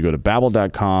when you go to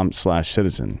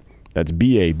babbel.com/citizen. That's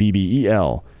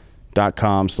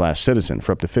BABBEL.com/citizen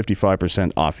for up to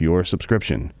 55% off your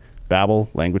subscription. Babbel,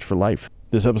 language for life.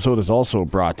 This episode is also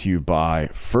brought to you by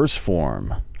First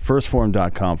Form.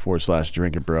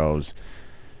 Firstform.com/drinking bros.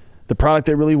 The product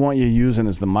they really want you using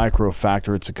is the Micro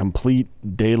Factor. It's a complete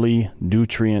daily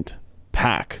nutrient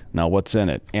pack. Now, what's in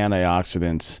it?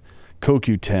 Antioxidants,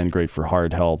 CoQ10, great for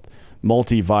heart health,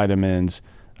 multivitamins,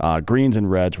 greens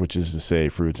and reds, which is to say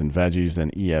fruits and veggies, then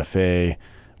EFA,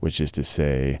 which is to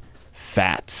say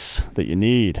fats that you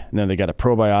need. And then they got a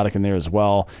probiotic in there as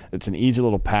well. It's an easy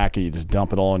little packet. You just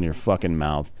dump it all in your fucking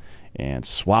mouth and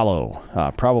swallow,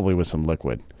 probably with some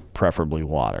liquid, preferably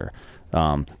water.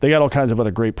 They got all kinds of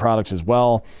other great products as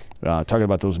well. Talking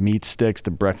about those meat sticks,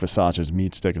 the breakfast sausage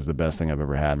meat stick is the best thing I've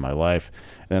ever had in my life.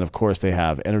 And then, of course, they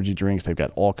have energy drinks. They've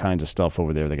got all kinds of stuff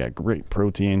over there. They got great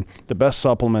protein. The best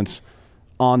supplements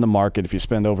on the market. If you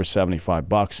spend over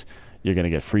 $75, you're going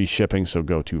to get free shipping. So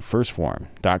go to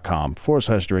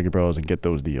firstform.com/drinking bros and get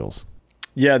those deals.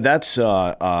 Yeah, that's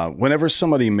whenever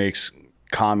somebody makes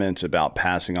comments about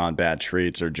passing on bad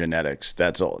traits or genetics,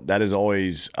 that is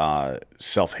always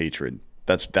self-hatred.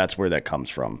 That's where that comes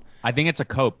from. I think it's a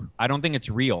cope. I don't think it's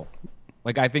real.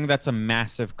 Like, I think that's a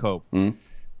massive cope. Mm-hmm.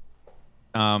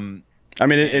 I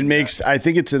mean, it makes. I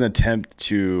think it's an attempt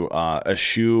to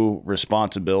eschew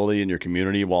responsibility in your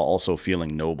community while also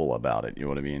feeling noble about it. You know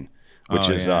what I mean? Which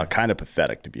is kind of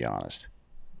pathetic, to be honest.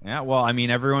 Yeah. Well, I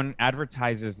mean, everyone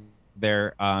advertises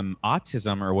their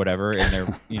autism or whatever in their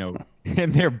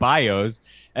in their bios.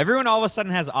 Everyone all of a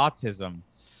sudden has autism.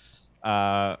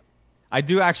 I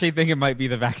do actually think it might be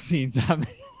the vaccines,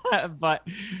 but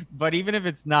even if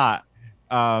it's not,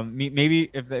 maybe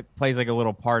if it plays like a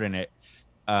little part in it,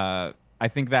 I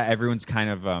think that everyone's kind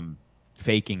of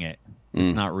faking it.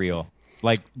 It's not real.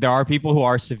 Like, there are people who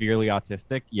are severely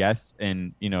autistic, yes,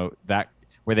 and that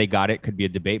where they got it could be a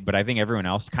debate. But I think everyone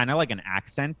else, kind of like an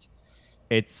accent,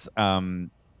 it's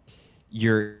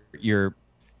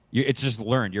it's just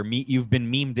learned. You've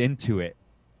been memed into it.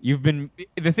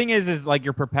 The thing is like,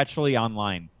 you're perpetually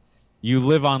online. You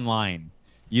live online.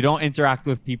 You don't interact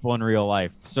with people in real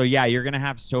life. So yeah, you're gonna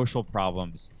have social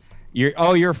problems.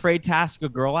 You're afraid to ask a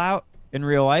girl out in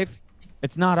real life.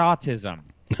 It's not autism.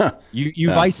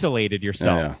 You've isolated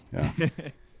yourself.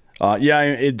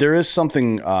 There is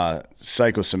something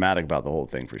psychosomatic about the whole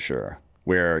thing for sure.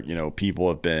 Where people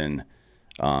have been,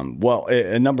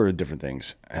 a number of different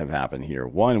things have happened here.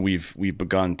 One, we've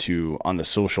begun to, on the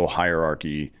social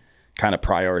hierarchy, kind of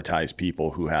prioritize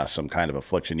people who have some kind of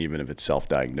affliction, even if it's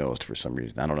self-diagnosed for some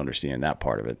reason. I don't understand that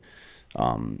part of it.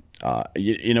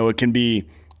 It can be.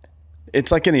 It's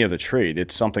like any other trait.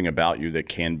 It's something about you that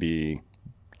can be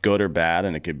good or bad,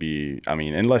 and it could be, I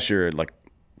mean, unless you're like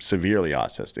severely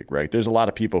autistic, right? There's a lot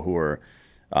of people who are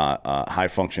high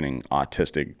functioning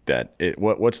autistic that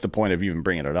what's the point of even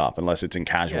bringing it up unless it's in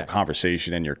casual Yeah.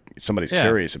 conversation and somebody's Yeah.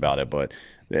 curious about it. But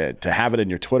to have it in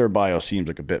your Twitter bio seems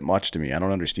like a bit much to me. I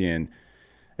don't understand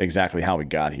exactly how we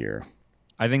got here.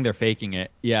 I think they're faking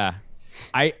it. Yeah.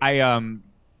 I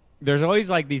there's always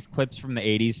like these clips from the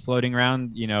 80s floating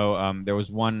around. There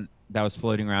was one that was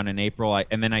floating around in April,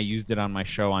 and then I used it on my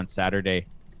show on Saturday,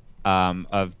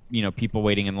 of people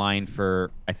waiting in line for,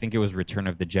 I think it was Return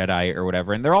of the Jedi or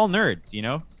whatever, and they're all nerds,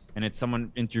 and it's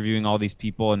someone interviewing all these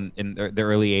people in the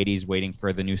early 80s waiting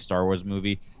for the new Star Wars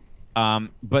movie.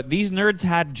 But these nerds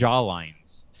had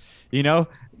jawlines, you know,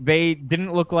 they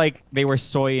didn't look like they were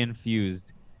soy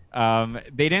infused.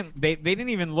 They didn't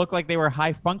even look like they were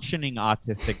high functioning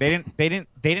autistic. They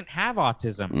didn't have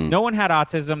autism. Mm. No one had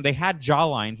autism. They had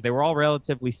jawlines. They were all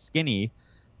relatively skinny,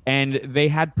 and they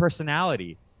had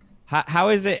personality. How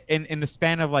is it in the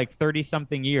span of like 30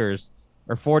 something years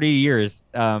or 40 years,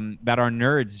 that our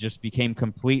nerds just became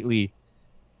completely,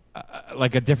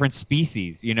 like a different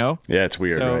species, Yeah, it's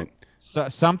weird, So, right? so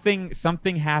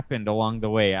something happened along the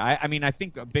way. I mean, I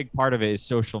think a big part of it is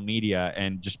social media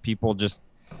and just people just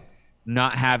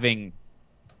not having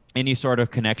any sort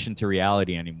of connection to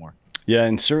reality anymore. Yeah,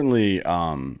 and certainly,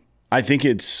 I think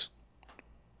it's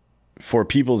for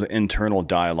people's internal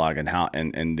dialogue and how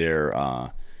and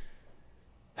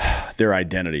their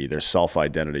identity, their self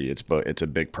identity. It's a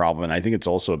big problem, and I think it's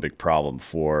also a big problem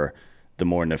for the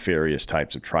more nefarious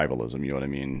types of tribalism. You know what I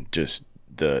mean? Just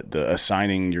the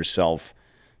assigning yourself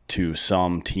to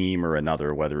some team or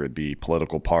another, whether it be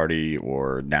political party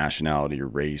or nationality or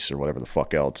race or whatever the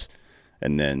fuck else,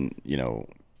 and then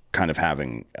kind of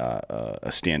having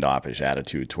a standoffish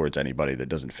attitude towards anybody that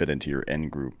doesn't fit into your end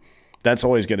group. That's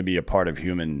always going to be a part of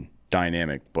human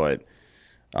dynamic, but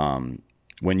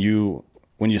when you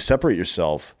separate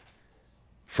yourself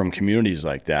from communities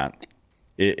like that,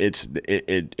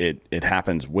 it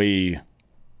happens way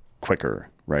quicker,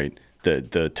 right?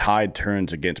 The tide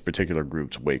turns against particular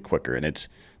groups way quicker, and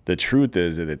the truth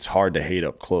is that it's hard to hate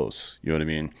up close. You know what I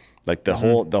mean? Like the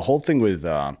whole thing with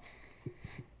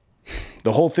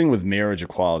marriage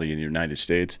equality in the United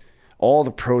States, all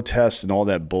the protests and all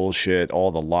that bullshit,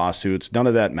 all the lawsuits, none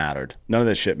of that mattered. None of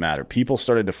that shit mattered. People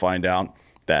started to find out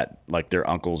that like their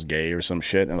uncle's gay or some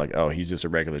shit, and like, oh, he's just a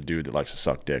regular dude that likes to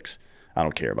suck dicks. I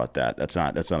don't care about that. That's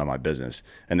none of my business.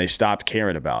 And they stopped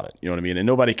caring about it. You know what I mean? And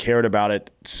nobody cared about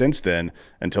it since then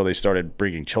until they started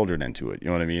bringing children into it. You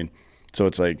know what I mean? So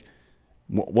it's like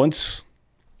once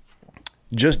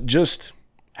just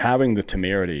having the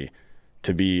temerity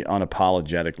to be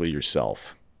unapologetically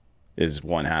yourself is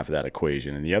one half of that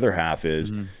equation, and the other half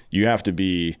is you have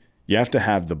to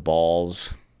have the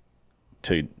balls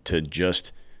to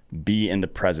just be in the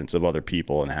presence of other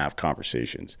people and have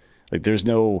conversations. Like there's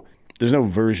no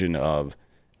version of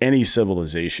any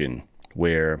civilization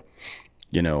where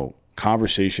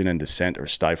conversation and dissent are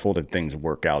stifled and things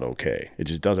work out okay. It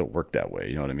just doesn't work that way.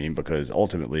 You know what I mean? Because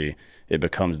ultimately it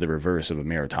becomes the reverse of a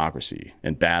meritocracy,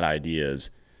 and bad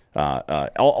ideas.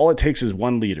 All it takes is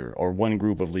one leader or one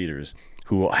group of leaders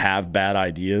who will have bad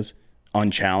ideas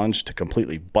unchallenged to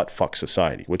completely butt fuck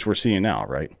society, which we're seeing now,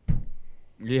 right?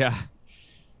 Yeah.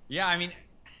 Yeah, I mean,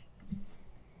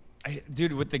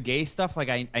 dude, with the gay stuff, like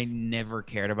I never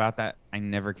cared about that. I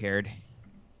never cared.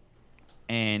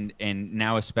 And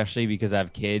now, especially because I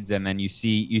have kids, and then you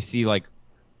see like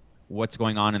what's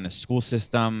going on in the school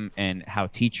system and how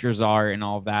teachers are and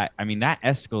all of that. I mean, that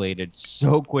escalated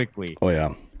so quickly. Oh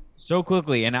yeah. So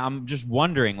quickly. And I'm just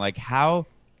wondering, like, how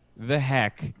the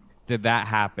heck did that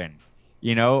happen?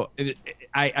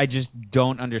 I just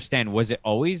don't understand. Was it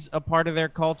always a part of their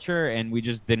culture and we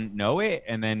just didn't know it?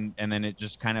 And then it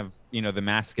just kind of, the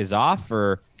mask is off,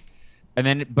 but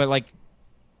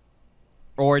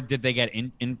or did they get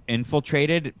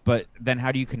infiltrated? But then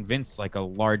how do you convince like a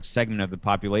large segment of the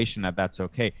population that that's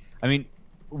okay? I mean,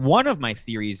 one of my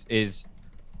theories is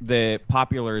the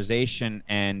popularization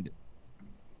and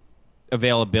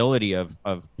availability of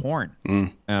porn,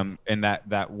 and that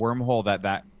wormhole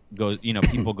that goes,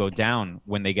 people go down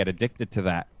when they get addicted to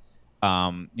that.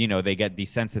 They get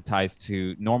desensitized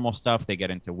to normal stuff, they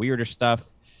get into weirder stuff,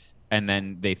 and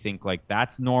then they think like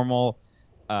that's normal,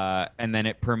 and then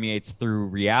it permeates through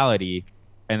reality,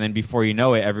 and then before you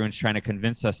know it, everyone's trying to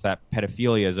convince us that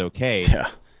pedophilia is okay.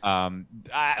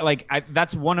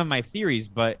 That's one of my theories,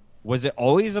 but was it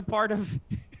always a part of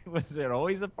was it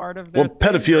always a part of Well,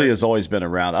 pedophilia has always been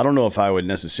around. I don't know if I would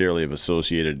necessarily have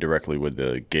associated directly with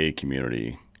the gay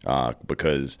community,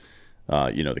 because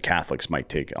The Catholics might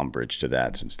take umbrage to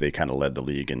that since they kind of led the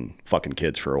league in fucking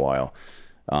kids for a while.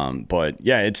 But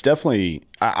yeah, it's definitely.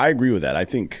 I agree with that. I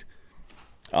think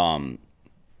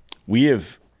we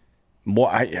have more.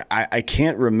 I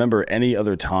can't remember any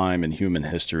other time in human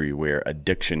history where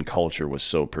addiction culture was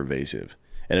so pervasive,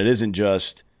 and it isn't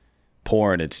just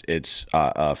porn. It's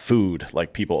food.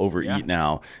 Like people Yeah. overeat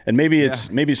now, and maybe Yeah.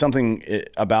 maybe something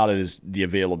about it is the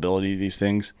availability of these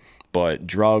things. But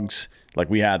drugs, like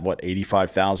we had what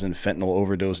 85,000 fentanyl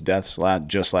overdose deaths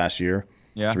just last year.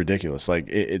 It's Yeah. ridiculous. Like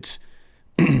it's,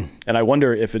 and I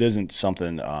wonder if it isn't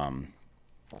something.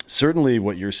 Certainly,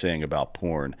 what you're saying about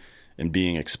porn and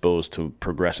being exposed to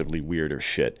progressively weirder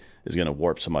shit is going to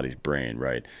warp somebody's brain,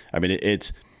 right? I mean,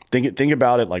 it's think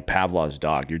about it like Pavlov's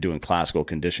dog. You're doing classical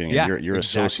conditioning, and Yeah. you're Exactly.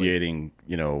 associating,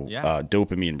 Yeah.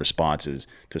 dopamine responses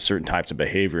to certain types of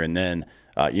behavior, and then,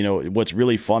 what's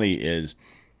really funny is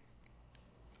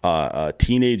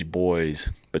teenage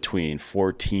boys between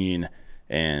 14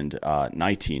 and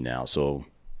 19 now. So,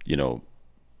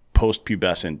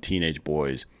 post-pubescent teenage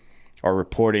boys are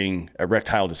reporting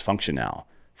erectile dysfunction now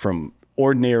from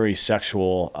ordinary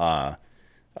sexual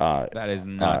That is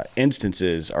nuts.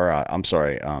 instances, or I'm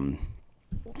sorry,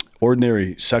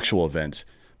 ordinary sexual events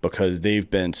because they've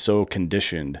been so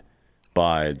conditioned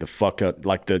by the fuck up,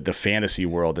 like the fantasy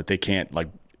world that they can't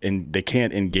they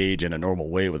can't engage in a normal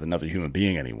way with another human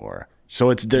being anymore.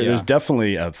 So there's Yeah.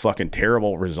 definitely a fucking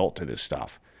terrible result to this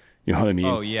stuff. You know what I mean?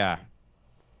 Oh yeah.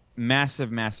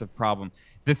 Massive, massive problem.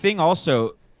 The thing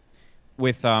also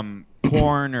with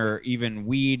porn or even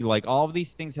weed, like all of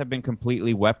these things have been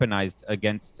completely weaponized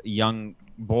against young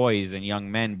boys and young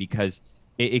men because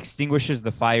it extinguishes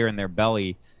the fire in their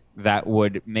belly that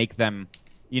would make them,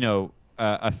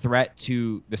 a threat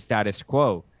to the status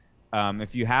quo.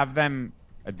 If you have them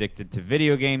addicted to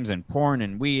video games and porn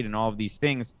and weed and all of these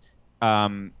things,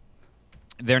 um,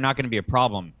 they're not going to be a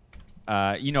problem.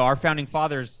 Our founding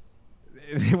fathers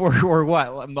were what?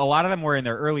 A lot of them were in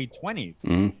their early 20s,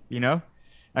 Mm-hmm. you know?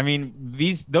 I mean,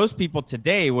 those people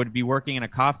today would be working in a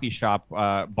coffee shop,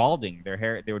 balding. Their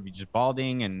hair, they would be just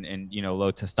balding and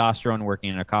low testosterone,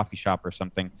 working in a coffee shop or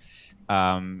something.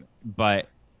 But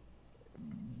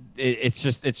it's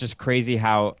just crazy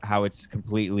how it's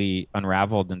completely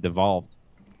unraveled and devolved.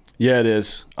 Yeah, it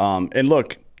is. And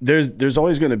look, there's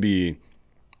always going to be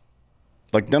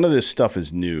like none of this stuff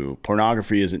is new.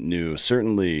 Pornography isn't new.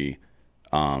 Certainly,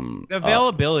 The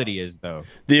availability is though.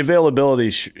 the availability,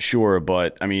 sure,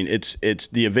 but I mean, it's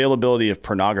the availability of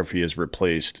pornography has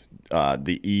replaced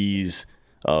the ease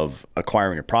of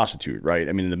acquiring a prostitute, right?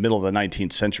 I mean, in the middle of the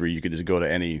 19th century, you could just go to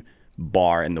any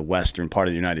bar in the western part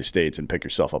of the United States and pick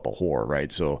yourself up a whore,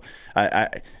 right? So,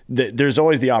 there's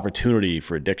always the opportunity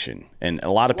for addiction, and a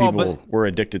lot of Well, but people were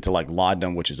addicted to like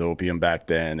laudanum, which is opium back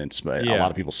then, and a lot yeah.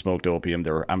 of people smoked opium.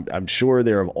 I'm sure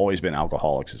there have always been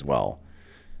alcoholics as well.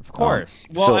 Of course.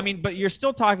 Well, I So, mean, but you're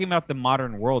still talking about the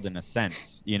modern world in a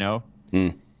sense, you know?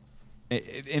 mm,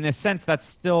 In a sense, that's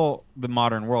still the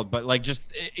modern world, but like just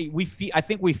we feel, I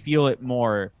think we feel it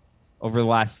more over the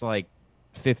last like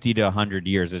 50 to 100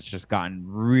 years. It's just gotten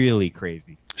really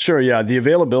crazy. sure, yeah, the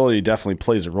availability definitely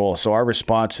plays a role. So our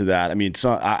response to that, I mean,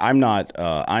 so I'm not,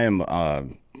 I am,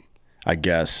 I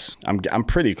guess, I'm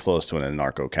pretty close to an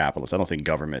anarcho-capitalist. I don't think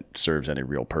government serves any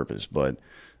real purpose, but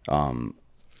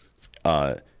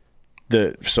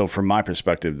so from my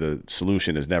perspective, the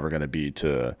solution is never going to be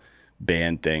to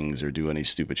ban things or do any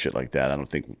stupid shit like that. I don't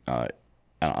think, I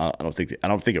don't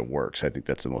think it works. I think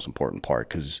that's the most important part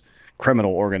because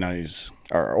organized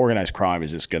crime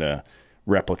is just going to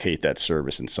replicate that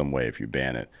service in some way if you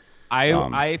ban it.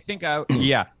 I think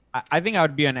yeah, I think I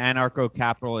would be an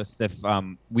anarcho-capitalist if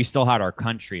we still had our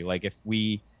country. Like if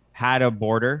we had a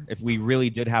border, if we really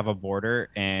did have a border,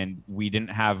 and we didn't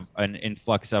have an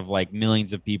influx of like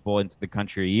millions of people into the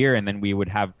country a year, and then we would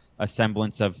have a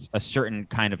semblance of a certain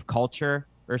kind of culture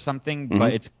or something. Hmm.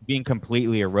 But it's being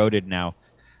completely eroded now.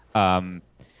 Um,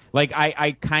 like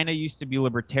I kind of used to be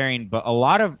libertarian, but a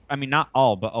lot of, I mean, not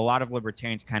all, but a lot of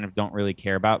libertarians kind of don't really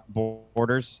care about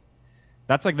borders.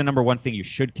 That's like the number one thing you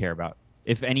should care about,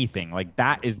 if anything. Like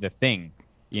that is the thing,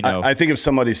 you know. I think if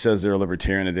somebody says they're a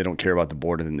libertarian and they don't care about the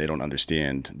border, then they don't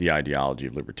understand the ideology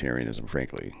of libertarianism.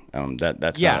 Frankly, that's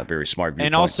not Yeah. a very smart And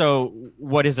viewpoint. also,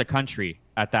 what is a country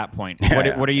at that point?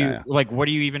 Yeah, What are you yeah, like? What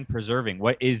are you even preserving?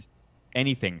 What is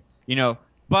anything? You know.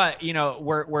 But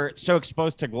we're so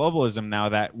exposed to globalism now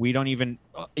that we don't even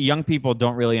young people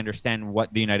don't really understand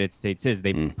what the United States is. They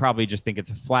yeah. Mm. probably just think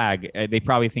it's a flag. They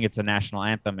probably think it's a national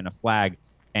anthem and a flag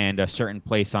and a certain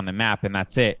place on the map, and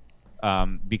that's it.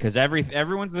 Because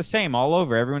everyone's the same all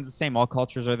over. Everyone's the same. All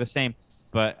cultures are the same.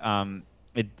 But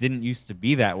it didn't used to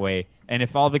be that way. And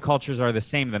if all the cultures are the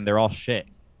same, then they're all shit.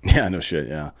 Yeah, no shit.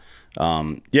 Yeah.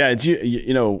 Yeah. It's,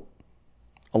 you know,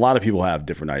 a lot of people have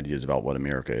different ideas about what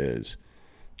America is.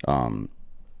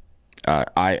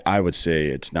 I would say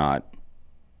it's not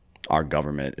our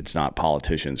government. It's not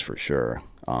politicians for sure.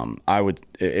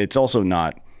 It's also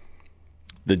not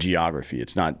the geography.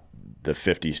 It's not the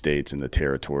 50 states and the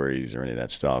territories or any of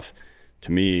that stuff.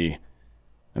 To me,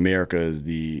 America is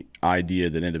the idea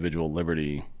that individual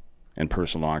liberty and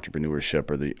personal entrepreneurship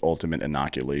are the ultimate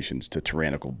inoculations to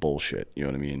tyrannical bullshit. You know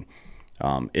what I mean?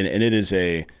 And it is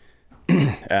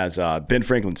as Ben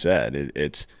Franklin said,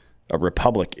 it's a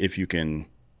republic if you can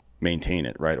maintain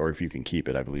it, right? Or if you can keep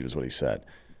it, I believe is what he said.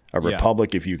 A Yeah.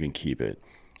 republic if you can keep it.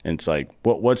 And it's like,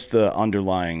 what's the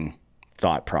underlying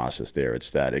thought process there?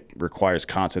 It's that it requires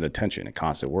constant attention and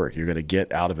constant work. You're going to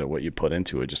get out of it what you put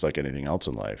into it, just like anything else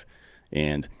in life.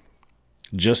 And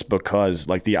just because,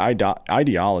 like, the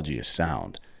ideology is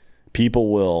sound,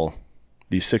 people will,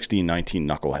 these 16, 19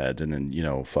 knuckleheads, and then, you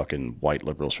know, fucking white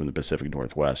liberals from the Pacific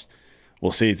Northwest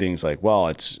will say things like, well,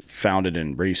 it's founded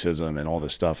in racism and all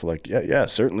this stuff. Like, yeah,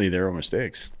 certainly there are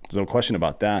mistakes. There's no question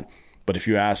about that. But if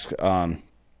you ask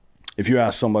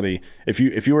somebody, if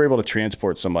you were able to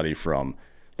transport somebody from,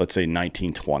 let's say,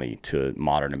 1920 to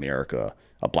modern America,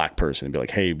 a black person, and be like,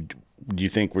 hey, do you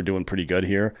think we're doing pretty good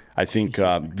here? I think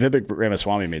Vivek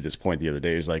Ramaswamy made this point the other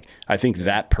day. He's like, I think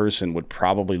that person would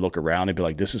probably look around and be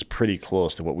like, this is pretty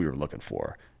close to what we were looking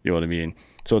for. You know what I mean?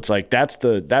 So it's like that's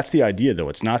the idea, though.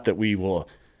 It's not that we will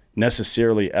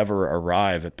necessarily ever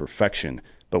arrive at perfection,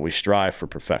 but we strive for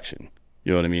perfection.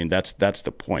 You know what I mean? That's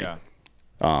the point. Yeah.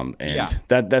 And Yeah.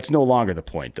 that's no longer the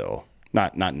point, though.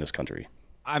 Not in this country.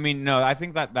 I mean, no, I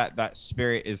think that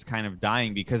spirit is kind of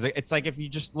dying because it's like if you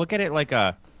just look at it like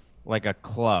a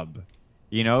club,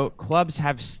 you know, clubs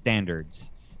have standards.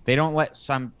 They don't let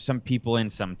some people in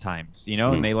sometimes, you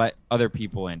know, and they let other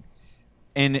people in.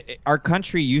 And our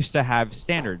country used to have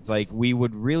standards. Like we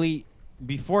would really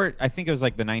before I think it was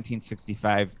like the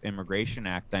 1965 Immigration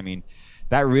Act. I mean,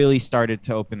 that really started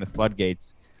to open the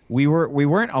floodgates. We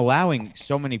weren't allowing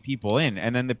so many people in,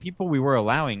 and then the people we were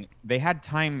allowing, they had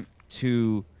time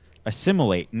to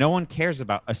assimilate. No one cares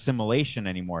about assimilation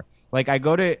anymore. Like I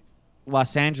go to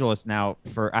Los Angeles now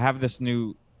for I have this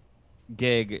new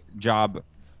gig job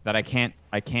that I can't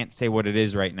say what it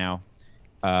is right now.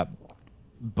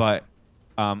 But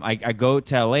I go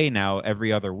to LA now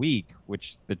every other week,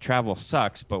 which the travel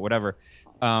sucks, but whatever.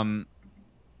 Um,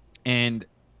 and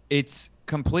it's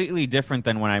completely different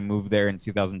than when I moved there in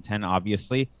 2010,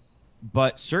 obviously.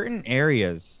 But certain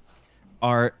areas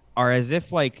are as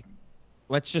if like,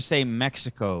 let's just say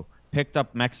Mexico picked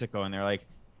up Mexico, and they're like,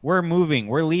 we're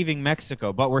leaving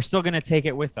Mexico, but we're still gonna take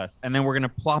it with us, and then we're gonna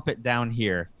plop it down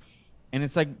here. And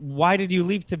it's like, why did you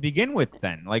leave to begin with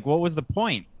then? Like, what was the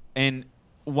point? And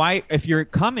why, if you're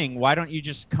coming, why don't you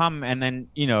just come and then,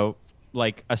 you know,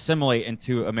 like assimilate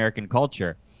into American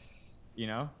culture, you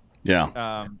know? Yeah.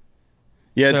 Um,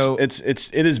 Yeah, so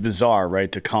it is bizarre,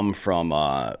 right, to come from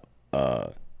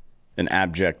an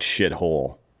abject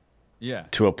shithole yeah,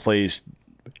 to a place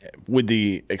with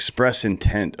the express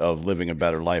intent of living a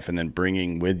better life, and then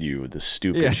bringing with you the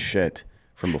stupid yeah, shit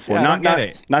from before. yeah. I don't get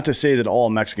it. Not to say that all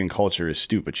Mexican culture is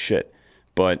stupid shit,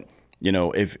 but you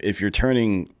know, if you're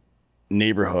turning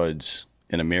neighborhoods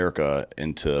in America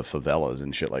into favelas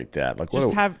and shit like that, like what?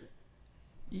 Just have,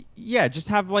 yeah, just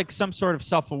have like some sort of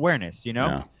self awareness, you know?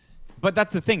 Yeah, But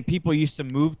that's the thing. People used to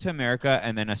move to America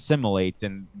and then assimilate,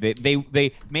 and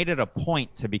they made it a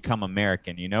point to become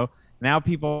American. You know, now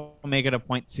people make it a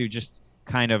point to just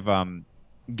kind of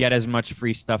get as much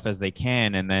free stuff as they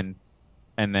can, and then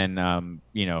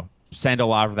you know, send a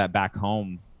lot of that back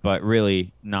home, but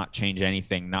really not change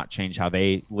anything, not change how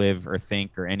they live or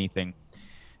think or anything.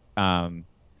 Um,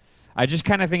 I just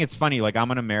kind of think it's funny. Like I'm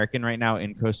an American right now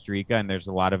in Costa Rica, and there's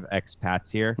a lot of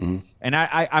expats here. hmm And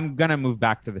I'm gonna move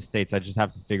back to the States. I just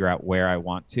have to figure out where I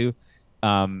want to.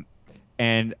 Um,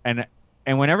 and and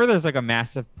and whenever there's like a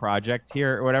massive project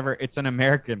here or whatever, it's an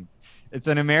American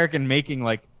making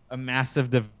like a massive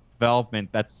development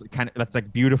that's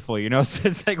like beautiful, you know. So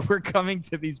it's like we're coming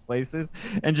to these places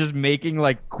and just making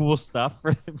like cool stuff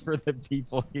for the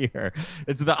people here.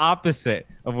 It's the opposite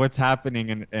of what's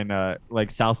happening in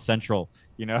like South Central,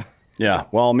 you know. yeah.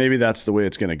 Well, maybe that's the way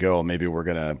it's going to go. Maybe we're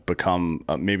going to become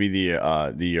maybe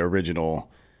the original.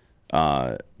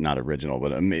 Not original,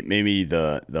 but maybe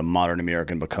the modern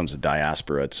American becomes a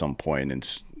diaspora at some point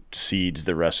and seeds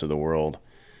the rest of the world.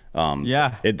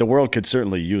 Yeah, The world could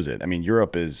certainly use it. I mean,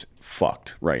 Europe is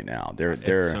fucked right now. it's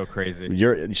so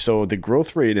crazy. So the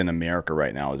growth rate in America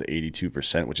right now is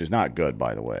 82%, which is not good,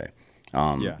 by the way.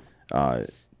 Yeah.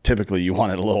 Typically you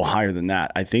want it a little higher than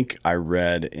that. I think I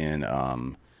read in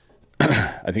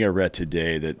I think I read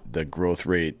today that the growth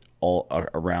rate all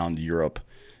around Europe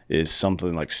is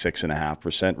something like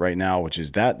 6.5% right now, which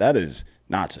is that is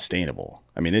not sustainable.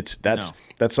 I mean, No.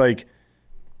 that's like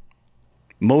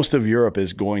most of Europe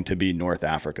is going to be North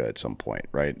Africa at some point,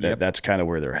 right? Yep. That's kind of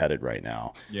where they're headed right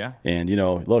now. Yeah. And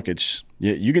look,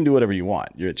 you can do whatever you want.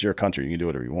 It's your country. You can do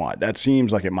whatever you want. That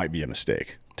seems like it might be a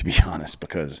mistake, to be honest,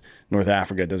 because North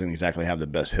Africa doesn't exactly have the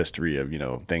best history of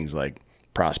things like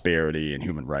prosperity and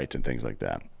human rights and things like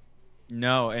that.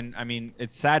 No, and I mean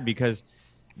it's sad because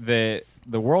the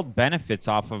world benefits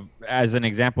off of, as an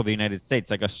example, the United States,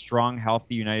 like a strong,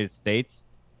 healthy United States.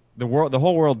 The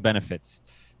whole world benefits.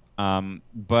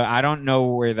 But I don't know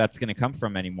where that's going to come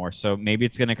from anymore. So maybe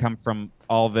it's going to come from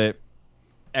all the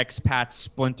expats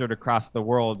splintered across the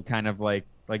world, kind of like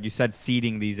you said,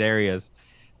 seeding these areas.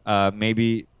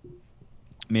 Maybe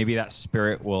that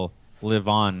spirit will live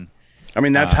on. I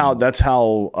mean, Um, that's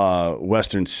how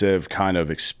Western Civ kind of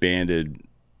expanded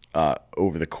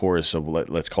over the course of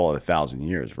let's call it 1,000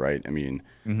 years, right? I mean,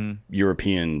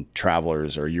 European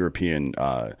travelers or European.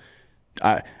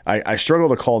 I struggle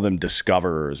to call them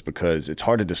discoverers because it's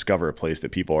hard to discover a place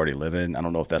that people already live in. I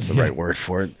don't know if that's the right word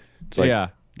for it. It's like yeah.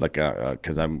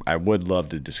 because I would love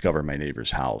to discover my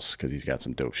neighbor's house because he's got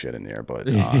some dope shit in there. But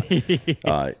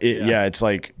yeah, it's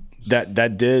like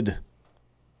that did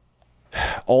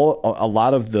a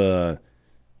lot of the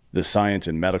science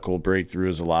and medical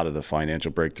breakthroughs, a lot of the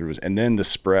financial breakthroughs, and then the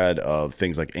spread of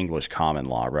things like English common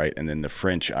law, right? And then the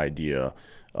French idea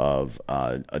of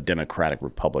a democratic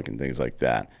republic and things like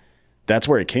that. That's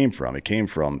where it came from. It came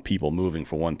from people moving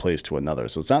from one place to another.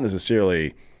 So it's not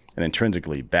necessarily an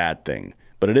intrinsically bad thing,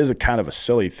 but it is a kind of a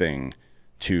silly thing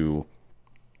to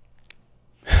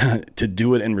to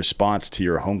do it in response to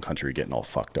your home country getting all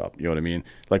fucked up. You know what I mean?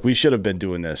 Like we should have been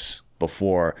doing this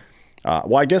before.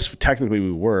 Well, I guess technically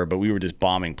we were, but we were just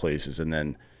bombing places and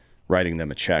then writing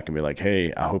them a check and be like,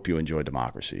 "Hey, I hope you enjoy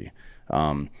democracy,"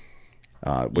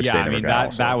 which Yeah, they I never mean got.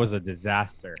 Also. that was a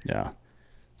disaster. Yeah.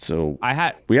 So I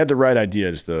had we had the right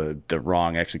ideas, the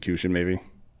wrong execution, maybe.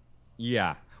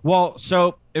 Yeah. Well,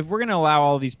 so if we're gonna allow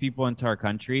all these people into our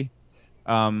country,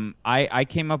 I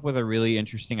came up with a really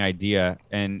interesting idea.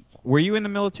 And were you in the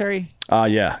military?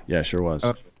 Yeah, sure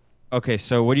was. Okay,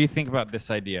 so what do you think about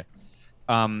this idea?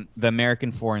 The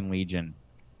American Foreign Legion.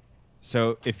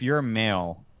 So if you're a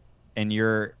male and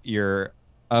you're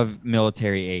of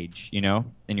military age,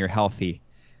 and you're healthy,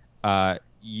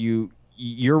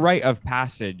 your rite of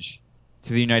passage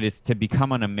to the United to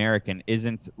become an American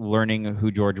isn't learning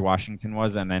who George Washington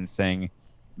was and then saying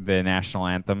the national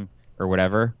anthem or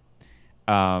whatever,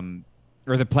 or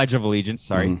the Pledge of Allegiance.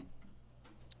 Sorry.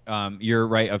 Mhm. Your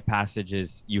rite of passage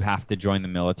is you have to join the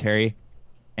military,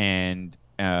 and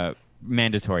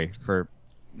mandatory for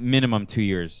minimum 2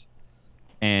 years.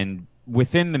 And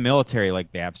within the military,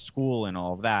 like they have school and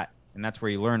all of that, and that's where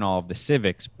you learn all of the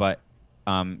civics. But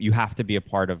you have to be a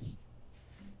part of,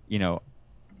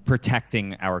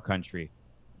 protecting our country.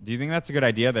 Do you think that's a good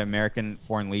idea, the American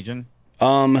Foreign Legion?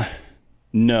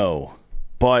 No,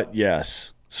 but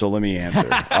yes. So let me answer.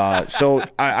 So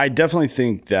I definitely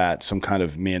think that some kind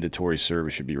of mandatory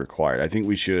service should be required. I think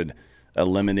we should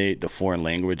eliminate the foreign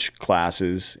language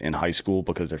classes in high school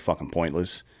because they're fucking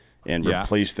pointless and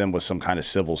replace them with some kind of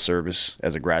civil service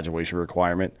as a graduation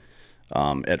requirement.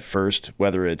 At first,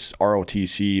 whether it's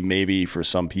ROTC maybe for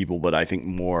some people, but I think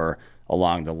more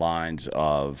along the lines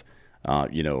of,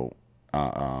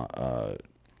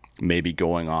 maybe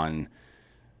going on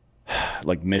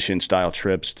like mission style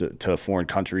trips to foreign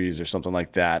countries or something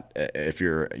like that. If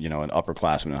you're, an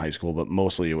upperclassman in high school, but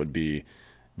mostly it would be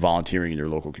volunteering in your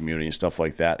local community and stuff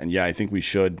like that. And yeah, I think we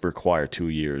should require 2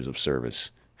 years of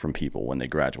service from people when they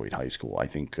graduate high school. I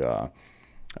think,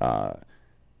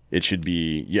 it should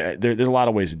be, there's a lot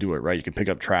of ways to do it, right? You can pick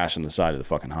up trash on the side of the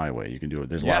fucking highway. You can do it.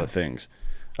 There's a lot of things.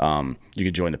 You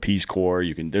can join the Peace Corps.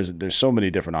 There's so many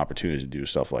different opportunities to do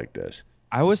stuff like this.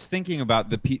 I was thinking about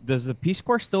does the Peace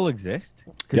Corps still exist?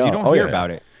 Because you don't hear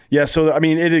about it. Yeah, so I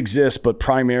mean, it exists, but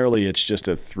primarily it's just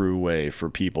a throughway for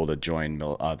people to join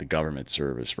the government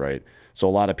service, right? So a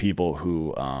lot of people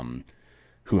who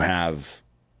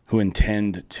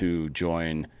intend to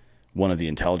join one of the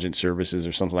intelligence services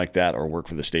or something like that, or work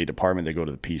for the State Department, they go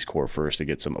to the Peace Corps first to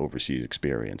get some overseas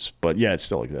experience. But yeah, it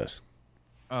still exists.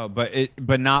 Oh,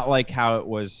 but not like how it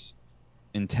was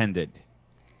intended.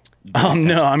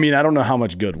 No, I mean, I don't know how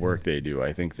much good work they do.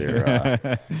 I think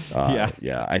they're,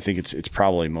 I think it's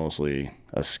probably mostly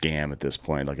a scam at this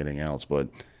point, like anything else. But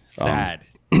sad.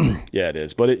 Yeah, it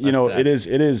is. But it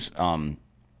is.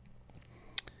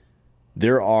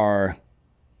 there are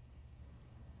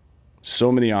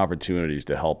so many opportunities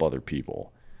to help other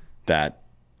people that,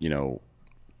 you know,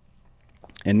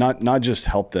 and not just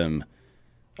help them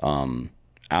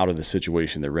out of the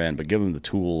situation they're in, but give them the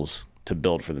tools to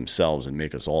build for themselves and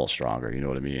make us all stronger. You know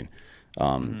what I mean?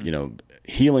 You know,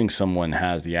 healing someone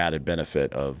has the added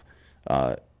benefit of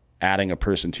adding a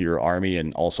person to your army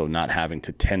and also not having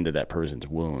to tend to that person's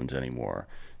wounds anymore.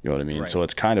 You know what I mean? Right. So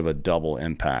it's kind of a double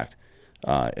impact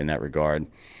in that regard.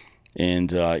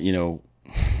 And, you know,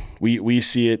 we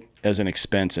see it as an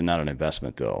expense and not an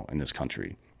investment, though, in this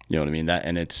country. You know what I mean? That,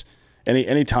 and it's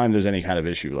anytime there's any kind of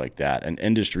issue like that, an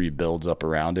industry builds up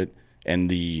around it, and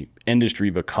the industry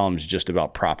becomes just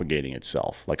about propagating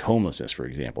itself. Like homelessness, for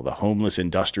example, the homeless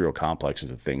industrial complex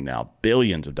is a thing now,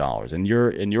 billions of dollars. And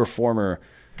in your former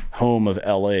home of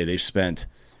LA, they've spent,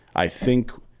 I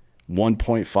think,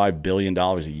 $1.5 billion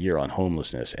a year on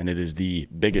homelessness. And it is the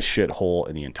biggest shithole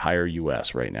in the entire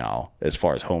US right now, as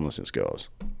far as homelessness goes.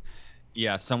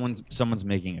 Yeah, someone's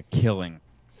making a killing.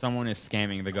 Someone is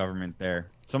scamming the government there.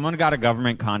 Someone got a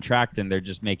government contract and they're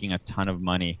just making a ton of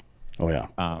money. Oh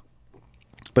yeah.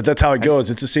 But that's how it goes.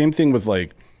 It's the same thing with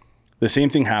the same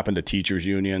thing happened to teachers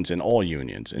unions and all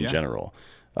unions in general.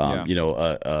 You know,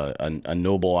 a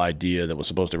noble idea that was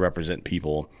supposed to represent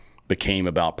people became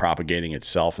about propagating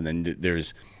itself. And then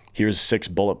here's 6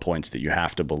 bullet points that you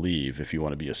have to believe if you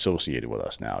want to be associated with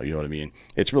us now. You know what I mean?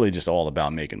 It's really just all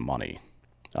about making money.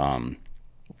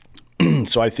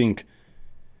 So I think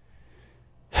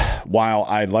while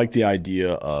I like the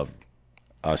idea of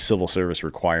a civil service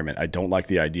requirement, I don't like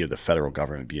the idea of the federal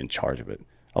government being in charge of it.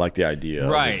 I like the idea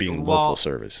of it being local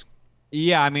service.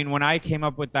 Yeah, I mean, when I came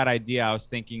up with that idea, I was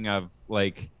thinking of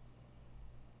like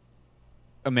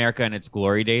America in its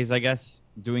glory days, I guess,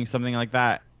 doing something like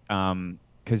that.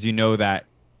 Because you know that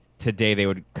today they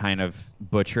would kind of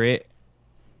butcher it.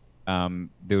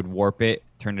 They would warp it,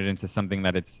 turn it into something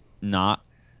that it's not.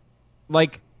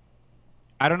 Like,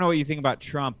 I don't know what you think about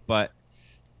Trump, but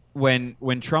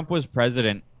when Trump was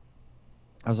president,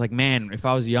 I was like, man, if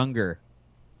I was younger,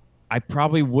 I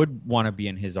probably would want to be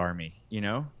in his army, you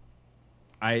know?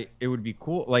 It would be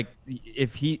cool. Like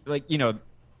if he, like, you know,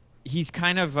 he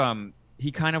kind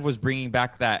of was bringing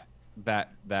back that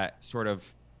sort of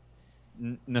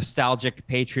nostalgic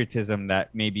patriotism that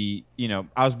maybe, you know,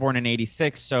 I was born in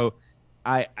 86. So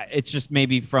it's just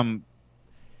maybe from,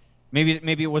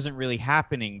 maybe it wasn't really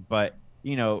happening, but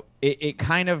you know, it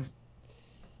kind of,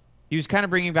 he was kind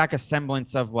of bringing back a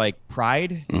semblance of like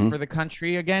pride for the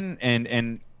country again.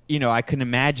 And, you know, I can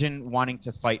imagine wanting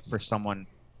to fight for someone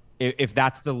if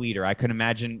that's the leader. I could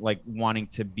imagine like wanting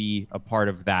to be a part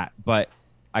of that, but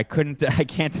I can't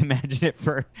imagine it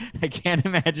for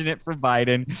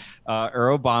Biden,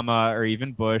 or Obama or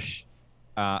even Bush.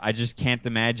 I just can't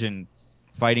imagine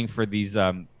fighting for these,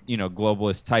 you know,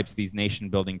 globalist types, these nation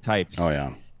building types. Oh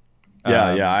yeah.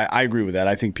 Yeah. I agree with that.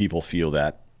 I think people feel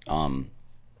that,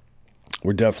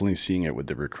 we're definitely seeing it with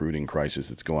the recruiting crisis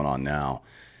that's going on now.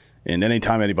 And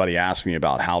anytime anybody asks me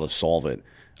about how to solve it,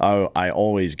 I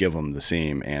always give them the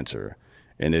same answer.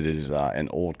 And it is an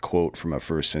old quote from a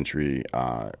first century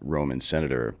Roman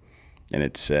senator. And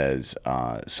it says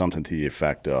something to the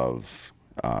effect of,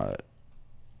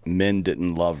 men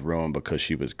didn't love Rome because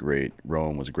she was great.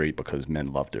 Rome was great because men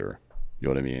loved her. You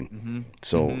know what I mean?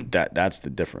 So that's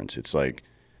the difference. It's like,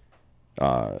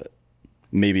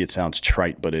 maybe it sounds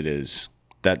trite, but it is.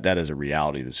 That is a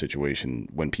reality of the situation.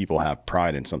 When people have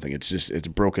pride in something, it's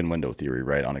broken window theory,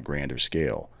 right, on a grander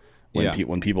scale.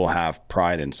 When people have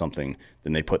pride in something,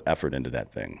 then they put effort into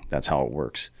that thing. That's how it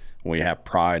works. When you have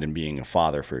pride in being a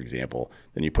father, for example,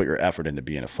 then you put your effort into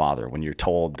being a father. When you're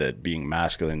told that being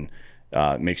masculine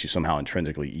makes you somehow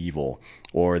intrinsically evil,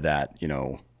 or that, you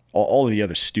know, all of the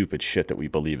other stupid shit that we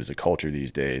believe as a culture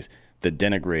these days that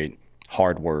denigrate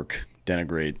hard work,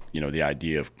 denigrate, you know, the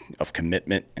idea of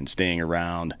commitment and staying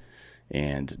around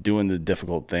and doing the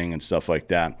difficult thing and stuff like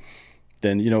that,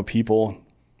 then, you know, people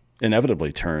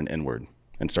inevitably turn inward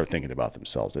and start thinking about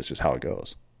themselves. That's just how it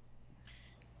goes.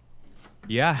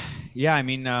 Yeah. I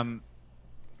mean,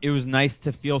 it was nice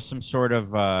to feel some sort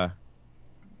of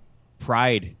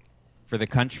pride for the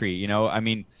country. You know, I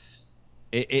mean,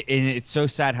 it's so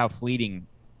sad how fleeting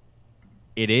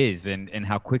it is, and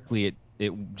how quickly it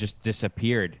just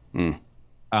disappeared.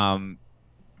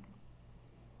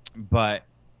 But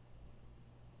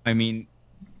I mean,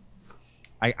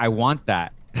 I want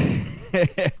that.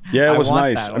 Yeah, it was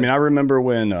nice. I mean, I remember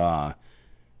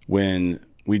when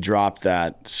we dropped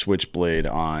that switchblade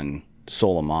on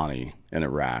Soleimani in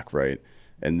Iraq, right?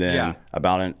 And then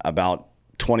about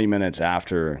 20 minutes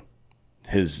after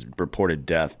his reported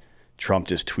death, Trump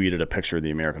just tweeted a picture of the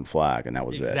American flag, and that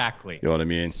was Exactly. it. You know what I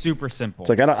mean? Super simple. It's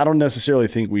like I don't necessarily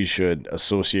think we should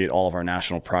associate all of our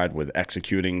national pride with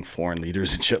executing foreign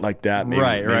leaders and shit like that. Maybe,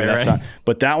 Right. that's not.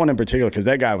 But that one in particular, because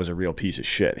that guy was a real piece of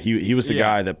shit. He was the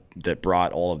guy that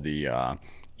brought all of the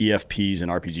EFPs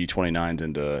and RPG 29s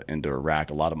into Iraq.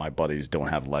 A lot of my buddies don't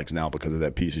have legs now because of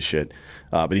that piece of shit.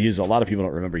 But a lot of people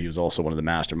don't remember he was also one of the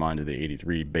masterminds of the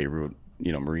 '83 Beirut,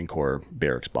 Marine Corps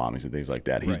barracks bombings and things like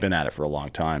that. He's been at it for a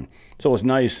long time. So it's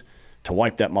nice to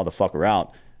wipe that motherfucker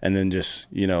out and then just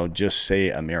say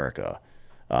America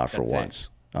for once.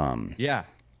 Yeah.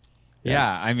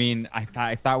 I mean,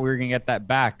 I thought we were gonna get that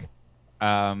back.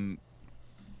 I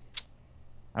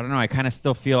don't know. I kind of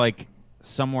still feel like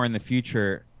somewhere in the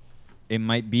future it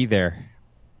might be there.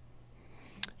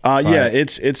 Yeah,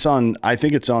 it's on. I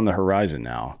think it's on the horizon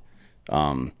now.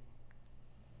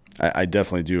 I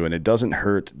definitely do, and it doesn't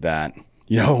hurt that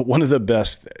one of the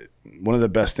best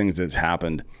things that's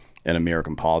happened in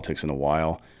American politics in a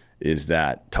while is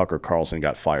that Tucker Carlson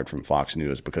got fired from Fox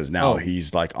News because now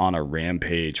he's like on a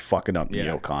rampage, fucking up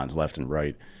neocons left and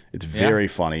right. It's very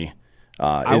funny.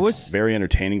 It's very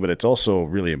entertaining, but it's also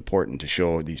really important to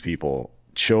show these people,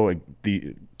 show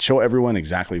everyone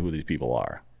exactly who these people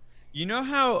are. You know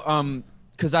how,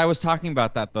 because I was talking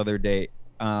about that the other day,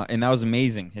 and that was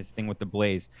amazing, his thing with the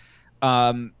Blaze.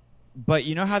 But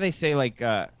you know how they say like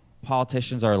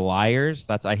politicians are liars?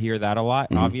 I hear that a lot,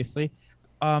 obviously.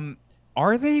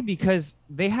 Are they? Because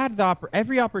they had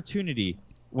every opportunity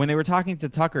when they were talking to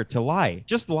Tucker to lie.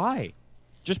 Just lie.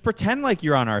 Just pretend like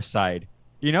you're on our side.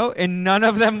 And none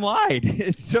of them lied.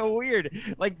 It's so weird.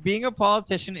 Like being a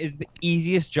politician is the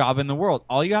easiest job in the world.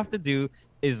 All you have to do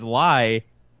is lie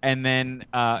and then,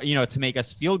 to make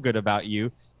us feel good about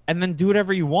you and then do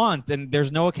whatever you want. And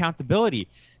there's no accountability.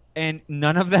 And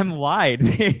none of them lied.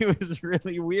 It was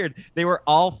really weird. They were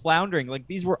all floundering. Like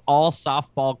these were all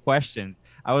softball questions.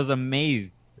 I was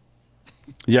amazed.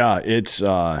 Yeah, it's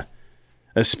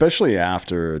especially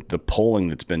after the polling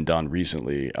that's been done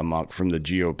recently from the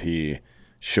GOP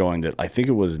showing that I think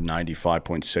it was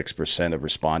 95.6% of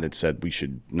respondents said we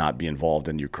should not be involved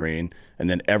in Ukraine. And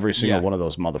then every single one of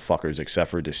those motherfuckers,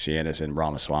 except for DeSantis and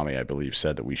Ramaswamy, I believe,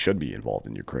 said that we should be involved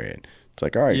in Ukraine. It's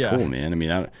like, all right, cool, man. I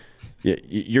mean,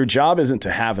 your job isn't to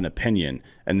have an opinion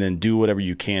and then do whatever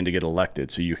you can to get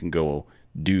elected so you can go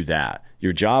do that.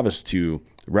 Your job is to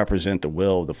represent the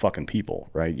will of the fucking people,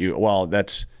 right?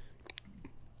 That's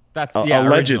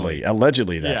allegedly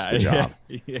that's the job.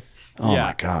 Oh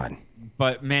my God.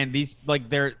 But man, these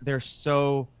they're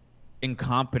so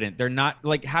incompetent. They're not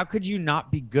like, how could you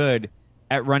not be good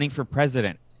at running for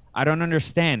president? I don't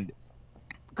understand.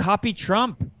 Copy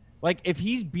Trump. Like if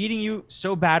he's beating you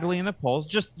so badly in the polls,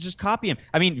 just copy him.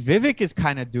 I mean, Vivek is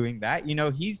kind of doing that.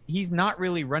 He's not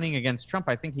really running against Trump.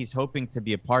 I think he's hoping to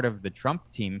be a part of the Trump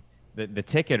team, the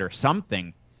ticket or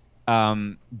something.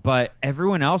 But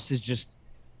everyone else is just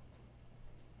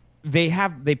they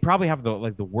probably have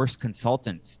the worst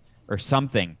consultants or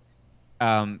something.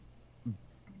 But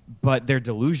they're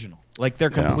delusional. Like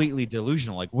they're completely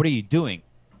delusional. Like, what are you doing?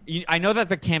 I know that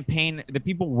the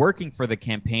people working for the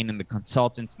campaign and the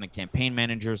consultants and the campaign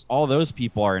managers, all those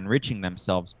people are enriching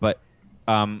themselves. But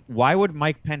why would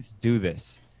Mike Pence do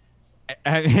this?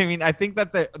 I mean, I think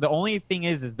that the only thing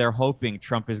is they're hoping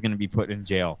Trump is going to be put in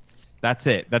jail. That's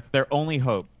it. That's their only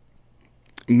hope.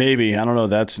 Maybe. I don't know.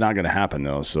 That's not going to happen,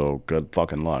 though. So good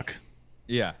fucking luck.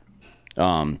 Yeah.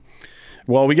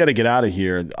 Well, we got to get out of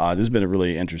here. This has been a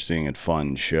really interesting and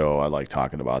fun show. I like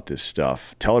talking about this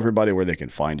stuff. Tell everybody where they can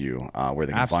find you, where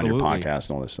they can find your podcast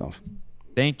and all this stuff.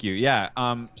 Thank you. Yeah.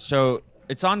 So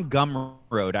it's on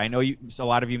Gumroad. I know a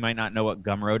lot of you might not know what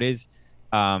Gumroad is,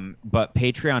 but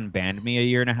Patreon banned me a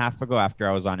year and a half ago after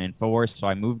I was on InfoWars. So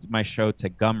I moved my show to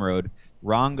Gumroad,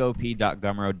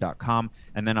 wrongop.gumroad.com.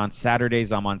 And then on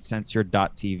Saturdays, I'm on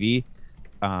censored.tv.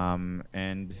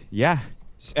 And yeah.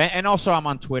 And also I'm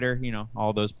on Twitter,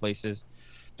 all those places,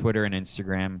 Twitter and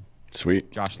Instagram.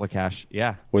 Sweet. Josh Lekach.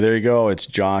 Yeah. Well, there you go. It's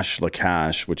Josh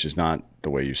Lekach, which is not the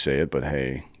way you say it, but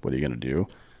hey, what are you going to do?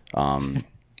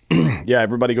 Yeah,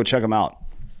 everybody go check him out.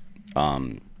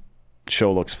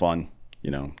 Show looks fun,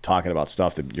 talking about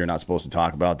stuff that you're not supposed to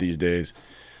talk about these days.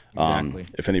 Exactly.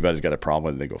 If anybody's got a problem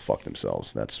with it, they go fuck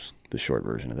themselves. That's the short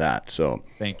version of that. So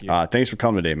thank you. Thanks for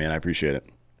coming today, man. I appreciate it.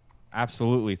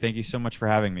 Absolutely. Thank you so much for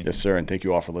having me. Yes, sir. And thank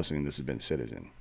you all for listening. This has been Citizen.